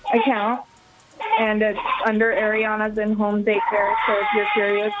account, and it's under Ariana's in-home daycare. So if you're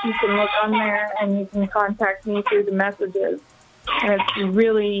curious, you can look on there and you can contact me through the messages. And it's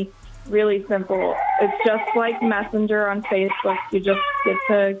really, really simple. It's just like Messenger on Facebook. You just get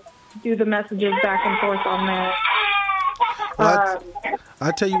to do the messages back and forth on there. Well,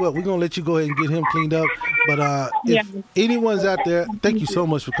 I tell you what, we're going to let you go ahead and get him cleaned up. But if anyone's out there, thank you so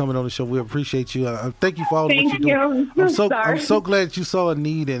much for coming on the show. We appreciate you. Thank you for all what you're doing. I'm so glad that you saw a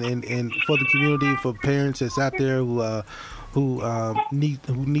need and for the community, for parents that's out there who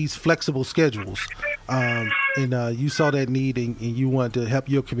needs flexible schedules. And you saw that need and you wanted to help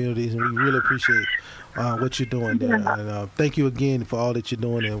your communities, and we really appreciate what you're doing there. And thank you again for all that you're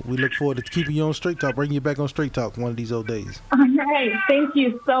doing, and we look forward to keeping you on Straight Talk, bringing you back on Straight Talk one of these old days. All right. Thank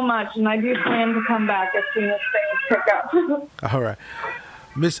you so much, and I do plan to come back as soon as things pick up. All right.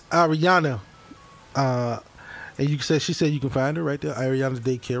 Miss Ariana, and she said you can find her right there, Ariana's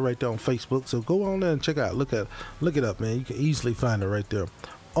Daycare, right there on Facebook. So go on there and check out, look it up, man. You can easily find her right there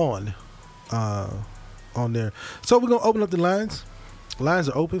on there. So we're gonna open up the lines. Lines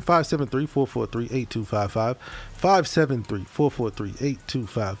are open, 573-443-8255,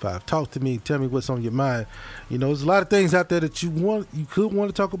 573-443-8255. Talk to me, tell me what's on your mind. You know, there's a lot of things out there that you could want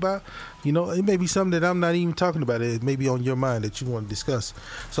to talk about. You know, it may be something that I'm not even talking about. It may be on your mind that you want to discuss.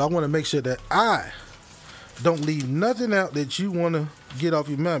 So I want to make sure that I don't leave nothing out that you want to get off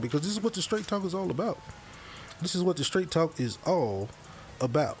your mind, because this is what the Straight Talk is all about. This is what the Straight Talk is all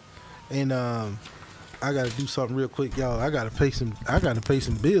about. And I gotta do something real quick, y'all. I gotta pay some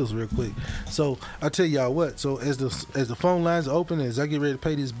bills real quick. So I tell y'all what. So as the phone lines are open, as I get ready to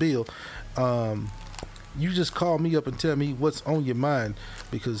pay this bill, you just call me up and tell me what's on your mind,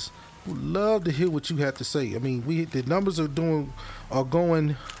 because we'd love to hear what you have to say. I mean, the numbers are going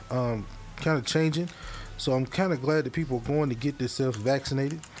kind of changing. So I'm kind of glad that people are going to get themselves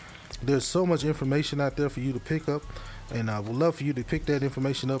vaccinated. There's so much information out there for you to pick up, and I would love for you to pick that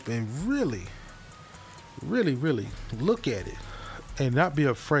information up and really look at it and not be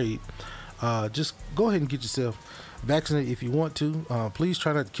afraid. Just go ahead and get yourself vaccinated if you want to. Please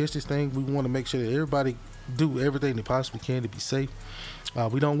try not to catch this thing. We want to make sure that everybody do everything they possibly can to be safe.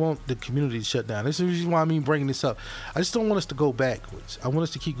 We don't want the community to shut down. This is the reason why I'm bringing this up. I just don't want us to go backwards. I want us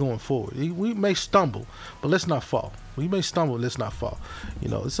to keep going forward. We may stumble, but let's not fall. We may stumble, let's not fall. You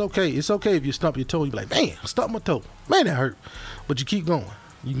know, it's okay. It's okay if you stump your toe. You be like, man, stump my toe. Man, that hurt. But you keep going.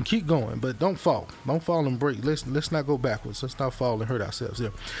 You can keep going, but don't fall. Don't fall and break. Let's not go backwards. Let's not fall and hurt ourselves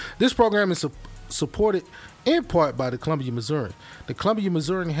here. This program is supported in part by the Columbia Missourian. The Columbia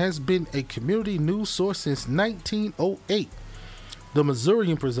Missourian has been a community news source since 1908. The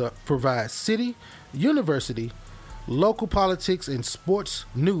Missourian provides city, university, local politics, and sports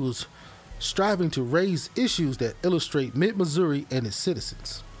news, striving to raise issues that illustrate Mid-Missouri and its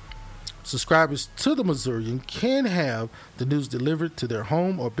citizens. Subscribers to the Missourian can have the news delivered to their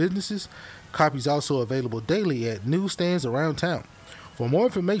home or businesses. Copies also available daily at newsstands around town. For more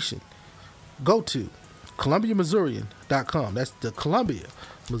information, go to ColumbiaMissourian.com. That's the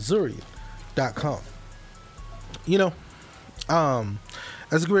ColumbiaMissourian.com. You know, as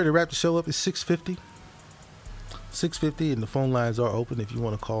I get ready to wrap the show up, it's 6:50. 6:50, and the phone lines are open if you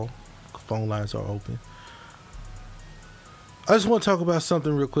want to call. The phone lines are open. I just want to talk about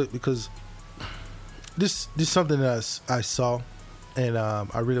something real quick, because this is something that I saw, and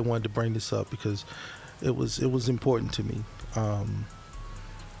I really wanted to bring this up because it was important to me.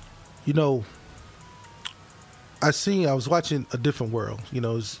 You know, I was watching A Different World. You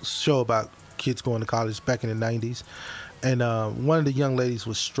know, it's a show about kids going to college back in the 90s, and one of the young ladies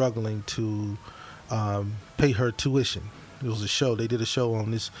was struggling to pay her tuition. It was a show. They did a show on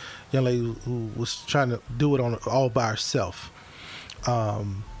this young lady who was trying to do it all by herself.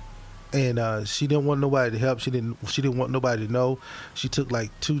 And she didn't want nobody to help. She didn't want nobody to know. She took like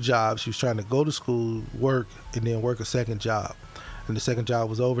 2 jobs. She was trying to go to school, work, and then work a second job. And the second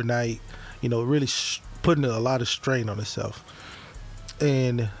job was overnight. You know, really putting a lot of strain on herself.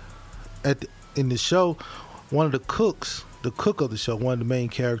 And in the show, one of the cook of the show, one of the main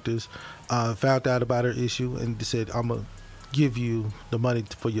characters, found out about her issue and said, "I'm gonna give you the money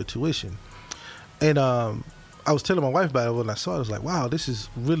for your tuition." And I was telling my wife about it when I saw it. I was like, wow, this is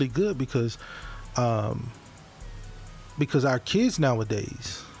really good, because our kids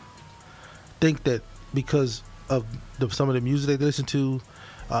nowadays think that because of some of the music they listen to,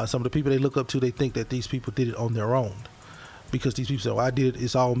 some of the people they look up to, they think that these people did it on their own. Because these people say, I did it,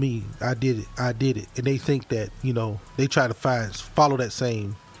 it's all me. I did it. And they think that, you know, they try to follow that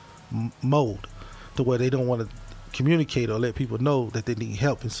same mode to where they don't want to communicate or let people know that they need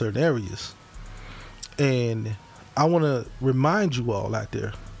help in certain areas. And I want to remind you all out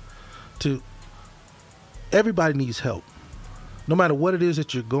there, everybody needs help, no matter what it is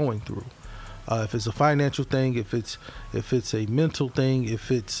that you're going through. If it's a financial thing, if it's a mental thing, if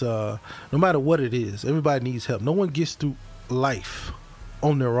it's no matter what it is, everybody needs help. No one gets through life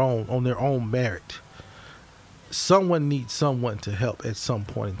on their own merit. Someone needs someone to help at some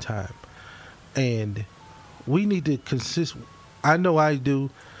point in time. And we need to I know I do.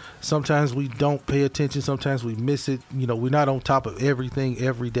 Sometimes we don't pay attention. Sometimes we miss it. You know, we're not on top of everything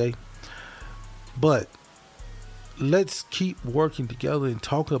every day. But let's keep working together and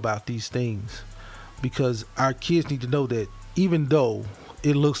talk about these things, because our kids need to know that even though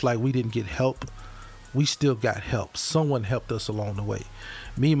it looks like we didn't get help, we still got help. Someone helped us along the way.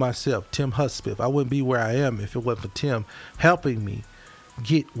 Me, myself, Tim Hudspeth, I wouldn't be where I am if it wasn't for Tim helping me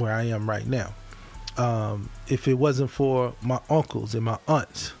get where I am right now. If it wasn't for my uncles and my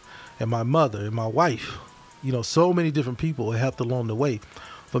aunts and my mother and my wife, you know, so many different people helped along the way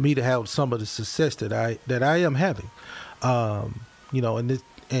for me to have some of the success that I am having. You know,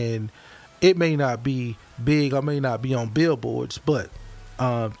 and it may not be big, I may not be on billboards, but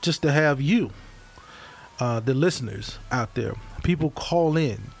just to have you, the listeners out there, people call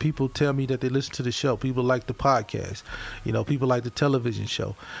in, people tell me that they listen to the show, people like the podcast, you know, people like the television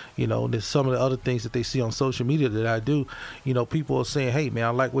show, you know, and there's some of the other things that they see on social media that I do. You know, people are saying, hey man, I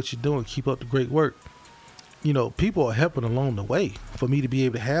like what you're doing, keep up the great work. You know, people are helping along the way for me to be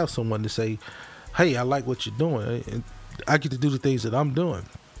able to have someone to say, hey, I like what you're doing, and I get to do the things that I'm doing.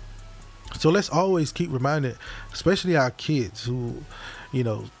 So let's always keep reminding, especially our kids who, you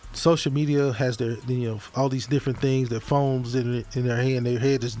know, social media has their, you know, all these different things, their phones in their hand, their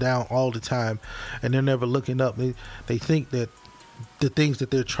head is down all the time, and they're never looking up. They think that the things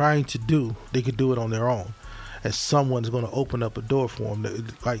that they're trying to do, they can do it on their own, and someone's going to open up a door for them.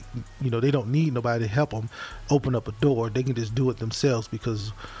 Like, you know, they don't need nobody to help them open up a door. They can just do it themselves, because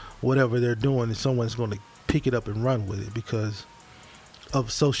whatever they're doing, someone's going to pick it up and run with it because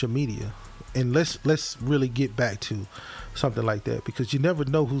of social media. And let's really get back to something like that, because you never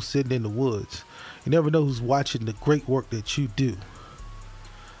know who's sitting in the woods. You never know who's watching the great work that you do.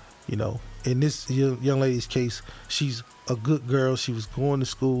 You know, in this young lady's case, she's a good girl. She was going to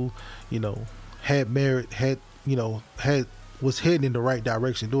school, you know, was heading in the right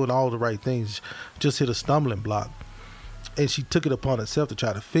direction, doing all the right things, just hit a stumbling block, and she took it upon herself to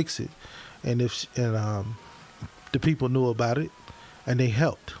try to fix it. And the people knew about it, and they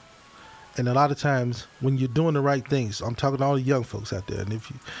helped. And a lot of times when you're doing the right things, I'm talking to all the young folks out there, and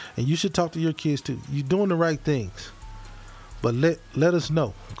you should talk to your kids too. You're doing the right things, but let us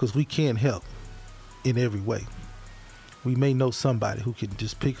know, because we can help in every way. We may know somebody who can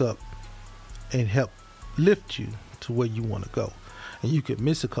just pick up and help lift you to where you want to go, and you could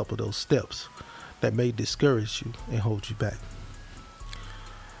miss a couple of those steps that may discourage you and hold you back.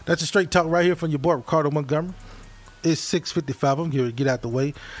 That's a straight talk right here from your boy Ricardo Montgomery. It's 6:55. I'm here to get out the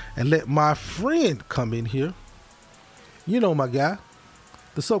way and let my friend come in here. You know my guy,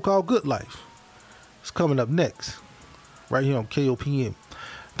 the so-called Good Life. It's coming up next, right here on KOPN.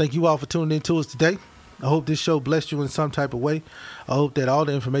 Thank you all for tuning in to us today. I hope this show blessed you in some type of way. I hope that all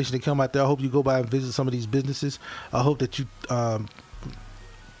the information that come out there, I hope you go by and visit some of these businesses. I hope that you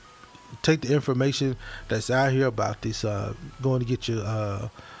take the information that's out here about this going to get your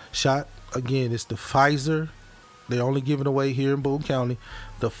shot. Again, it's the Pfizer. They're only giving away here in Boone County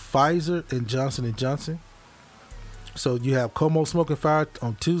the Pfizer and Johnson & Johnson. So you have Como Smoking Fire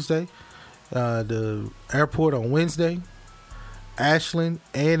on Tuesday, the airport on Wednesday, Ashland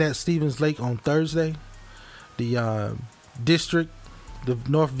and at Stevens Lake on Thursday, the district, the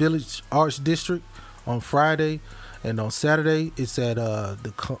North Village Arts District on Friday, and on Saturday it's at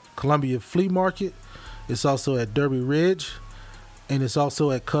the Columbia Flea Market. It's also at Derby Ridge, and it's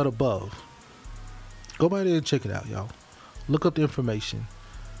also at Cut Above. Go by there and check it out, y'all. Look up the information.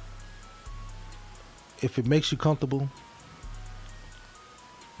 If it makes you comfortable,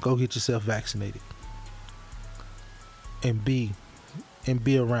 go get yourself vaccinated. And be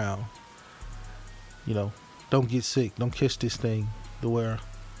around. You know, don't get sick. Don't catch this thing to where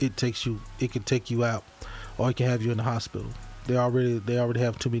it can take you out, or it can have you in the hospital. They already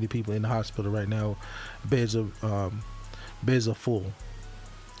have too many people in the hospital right now. Beds are full.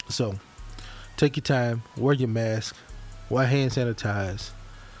 So take your time, wear your mask, wear hand sanitize,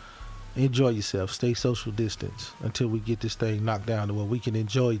 enjoy yourself, stay social distance until we get this thing knocked down to where we can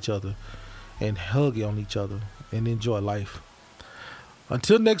enjoy each other and hug on each other and enjoy life.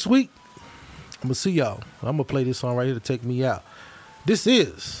 Until next week, I'm going to see y'all. I'm going to play this song right here to take me out. This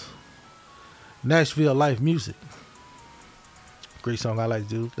is Nashville Life Music. Great song I like to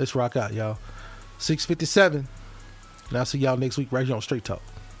do. Let's rock out, y'all. 6:57. And I'll see y'all next week right here on Straight Talk.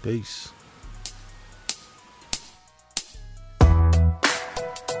 Peace.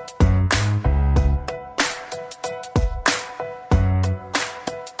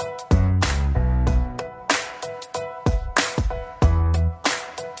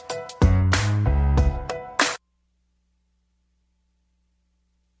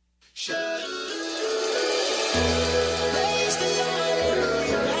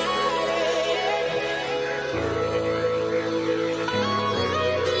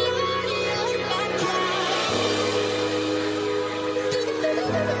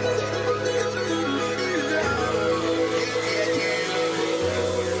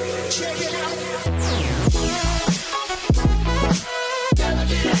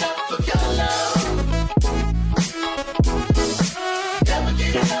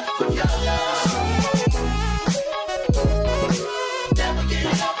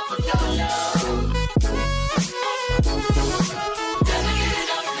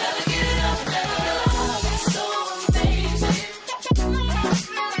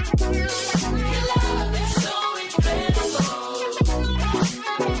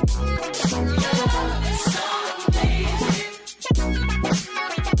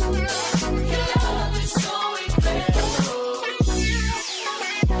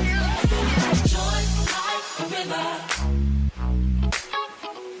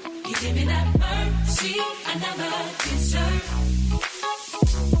 Give me that mercy I never deserve. You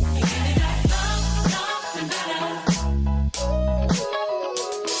give me that love and better.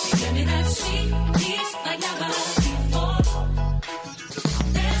 You give me that sweet peace like never before.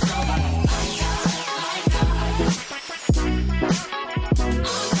 There's nobody like God. I'm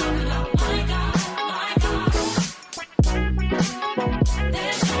talking about my God.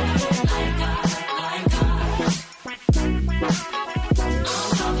 There's nobody like God.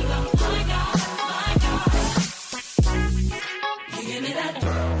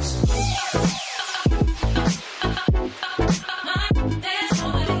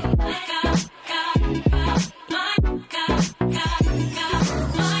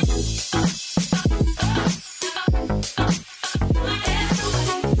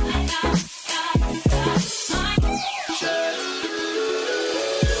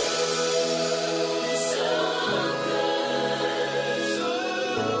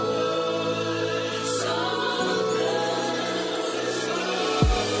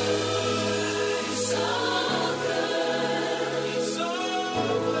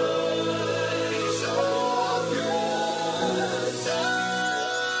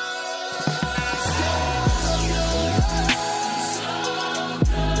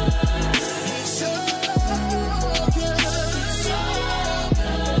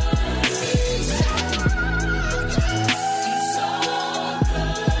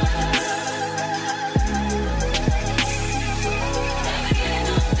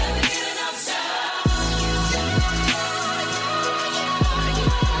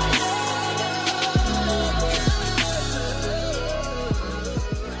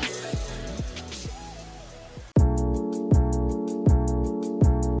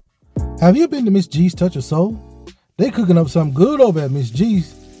 Have you been to Miss G's Touch of Soul? They cooking up something good over at Miss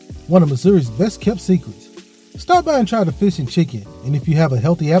G's, one of Missouri's best kept secrets. Stop by and try the fish and chicken, and if you have a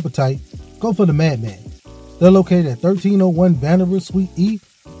healthy appetite, go for the Madman. They're located at 1301 Vanderbilt Suite E,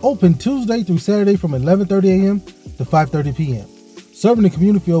 open Tuesday through Saturday from 11:30 a.m. to 5:30 p.m. Serving the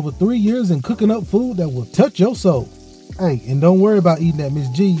community for over 3 years and cooking up food that will touch your soul. Hey, and don't worry about eating at Miss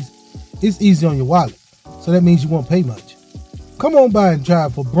G's. It's easy on your wallet, so that means you won't pay much. Come on by and try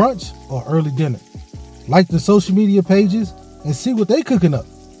it for brunch or early dinner. Like the social media pages and see what they cooking up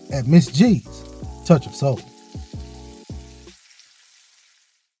at Miss G's Touch of Soul.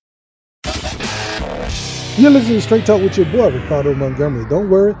 You're listening to Straight Talk with your boy, Ricardo Montgomery. Don't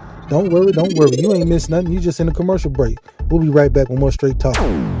worry. You ain't missed nothing. You just in a commercial break. We'll be right back with more Straight Talk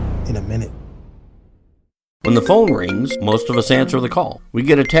in a minute. When the phone rings, most of us answer the call. We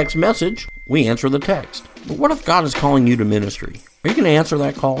get a text message, we answer the text. But what if God is calling you to ministry? Are you going to answer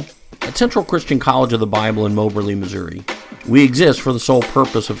that call? At Central Christian College of the Bible in Moberly, Missouri, we exist for the sole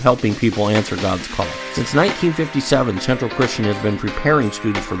purpose of helping people answer God's call. Since 1957, Central Christian has been preparing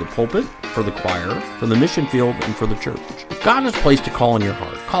students for the pulpit, for the choir, for the mission field, and for the church. If God has placed a call in your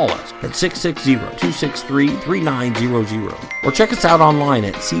heart, call us at 660-263-3900 or check us out online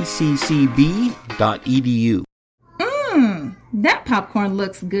at cccb.edu. That popcorn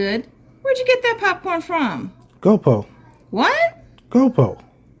looks good. Where'd you get that popcorn from? GoPo. What? GoPo.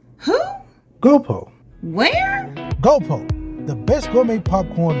 Who? GoPo. Where? GoPo, the best gourmet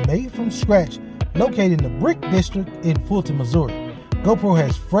popcorn made from scratch, located in the Brick District in Fulton, Missouri. GoPro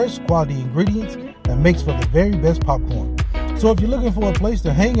has fresh, quality ingredients and makes for the very best popcorn. So if you're looking for a place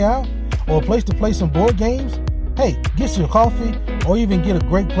to hang out or a place to play some board games, hey, get your coffee or even get a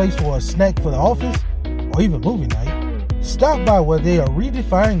great place for a snack for the office or even movie night, stop by where they are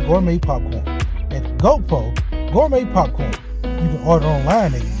redefining gourmet popcorn at GoPo Gourmet Popcorn. You can order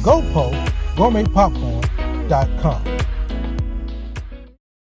online at GoPoGourmetPopcorn.com.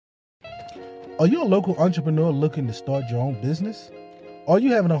 Are you a local entrepreneur looking to start your own business? Are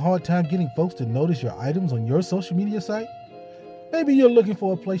you having a hard time getting folks to notice your items on your social media site? Maybe you're looking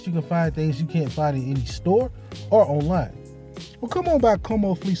for a place you can find things you can't find in any store or online. Well, come on by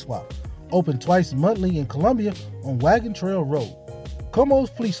Como Flea Swap, open twice monthly in Columbia on Wagon Trail Road. Como's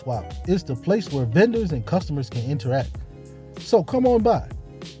Flea Swap is the place where vendors and customers can interact. So come on by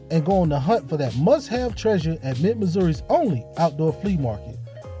and go on the hunt for that must-have treasure at Mid-Missouri's only outdoor flea market.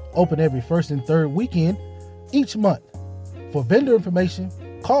 Open every first and third weekend each month. For vendor information,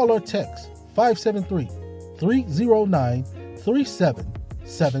 call or text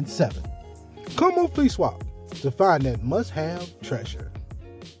 573-309-3777. Como Flea Swap to find that must-have treasure.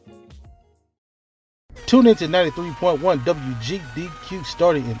 Tune in to 93.1 WGDQ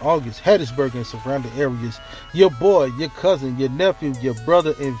starting in August, Hattiesburg and surrounding areas. Your boy, your cousin, your nephew, your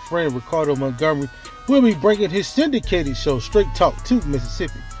brother and friend Ricardo Montgomery will be bringing his syndicated show Straight Talk to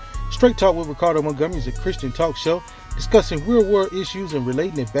Mississippi. Straight Talk with Ricardo Montgomery is a Christian talk show discussing real-world issues and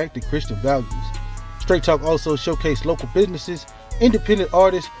relating it back to Christian values. Straight Talk also showcases local businesses, independent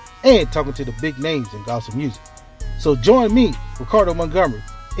artists, and talking to the big names in gospel music. So join me, Ricardo Montgomery,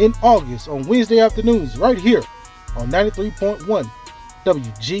 in August on Wednesday afternoons right here on 93.1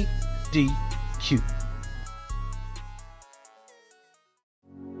 WGDQ.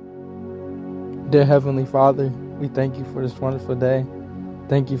 Dear Heavenly Father, we thank you for this wonderful day.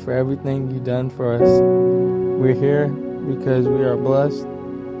 Thank you for everything you've done for us. We're here because we are blessed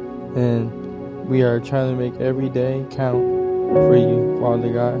and we are trying to make every day count for you,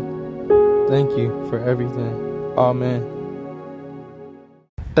 Father God. Thank you for everything. Amen.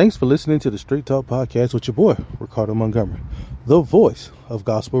 Thanks for listening to the Straight Talk Podcast with your boy, Ricardo Montgomery, the voice of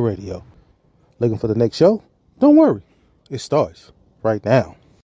gospel radio. Looking for the next show? Don't worry. It starts right now.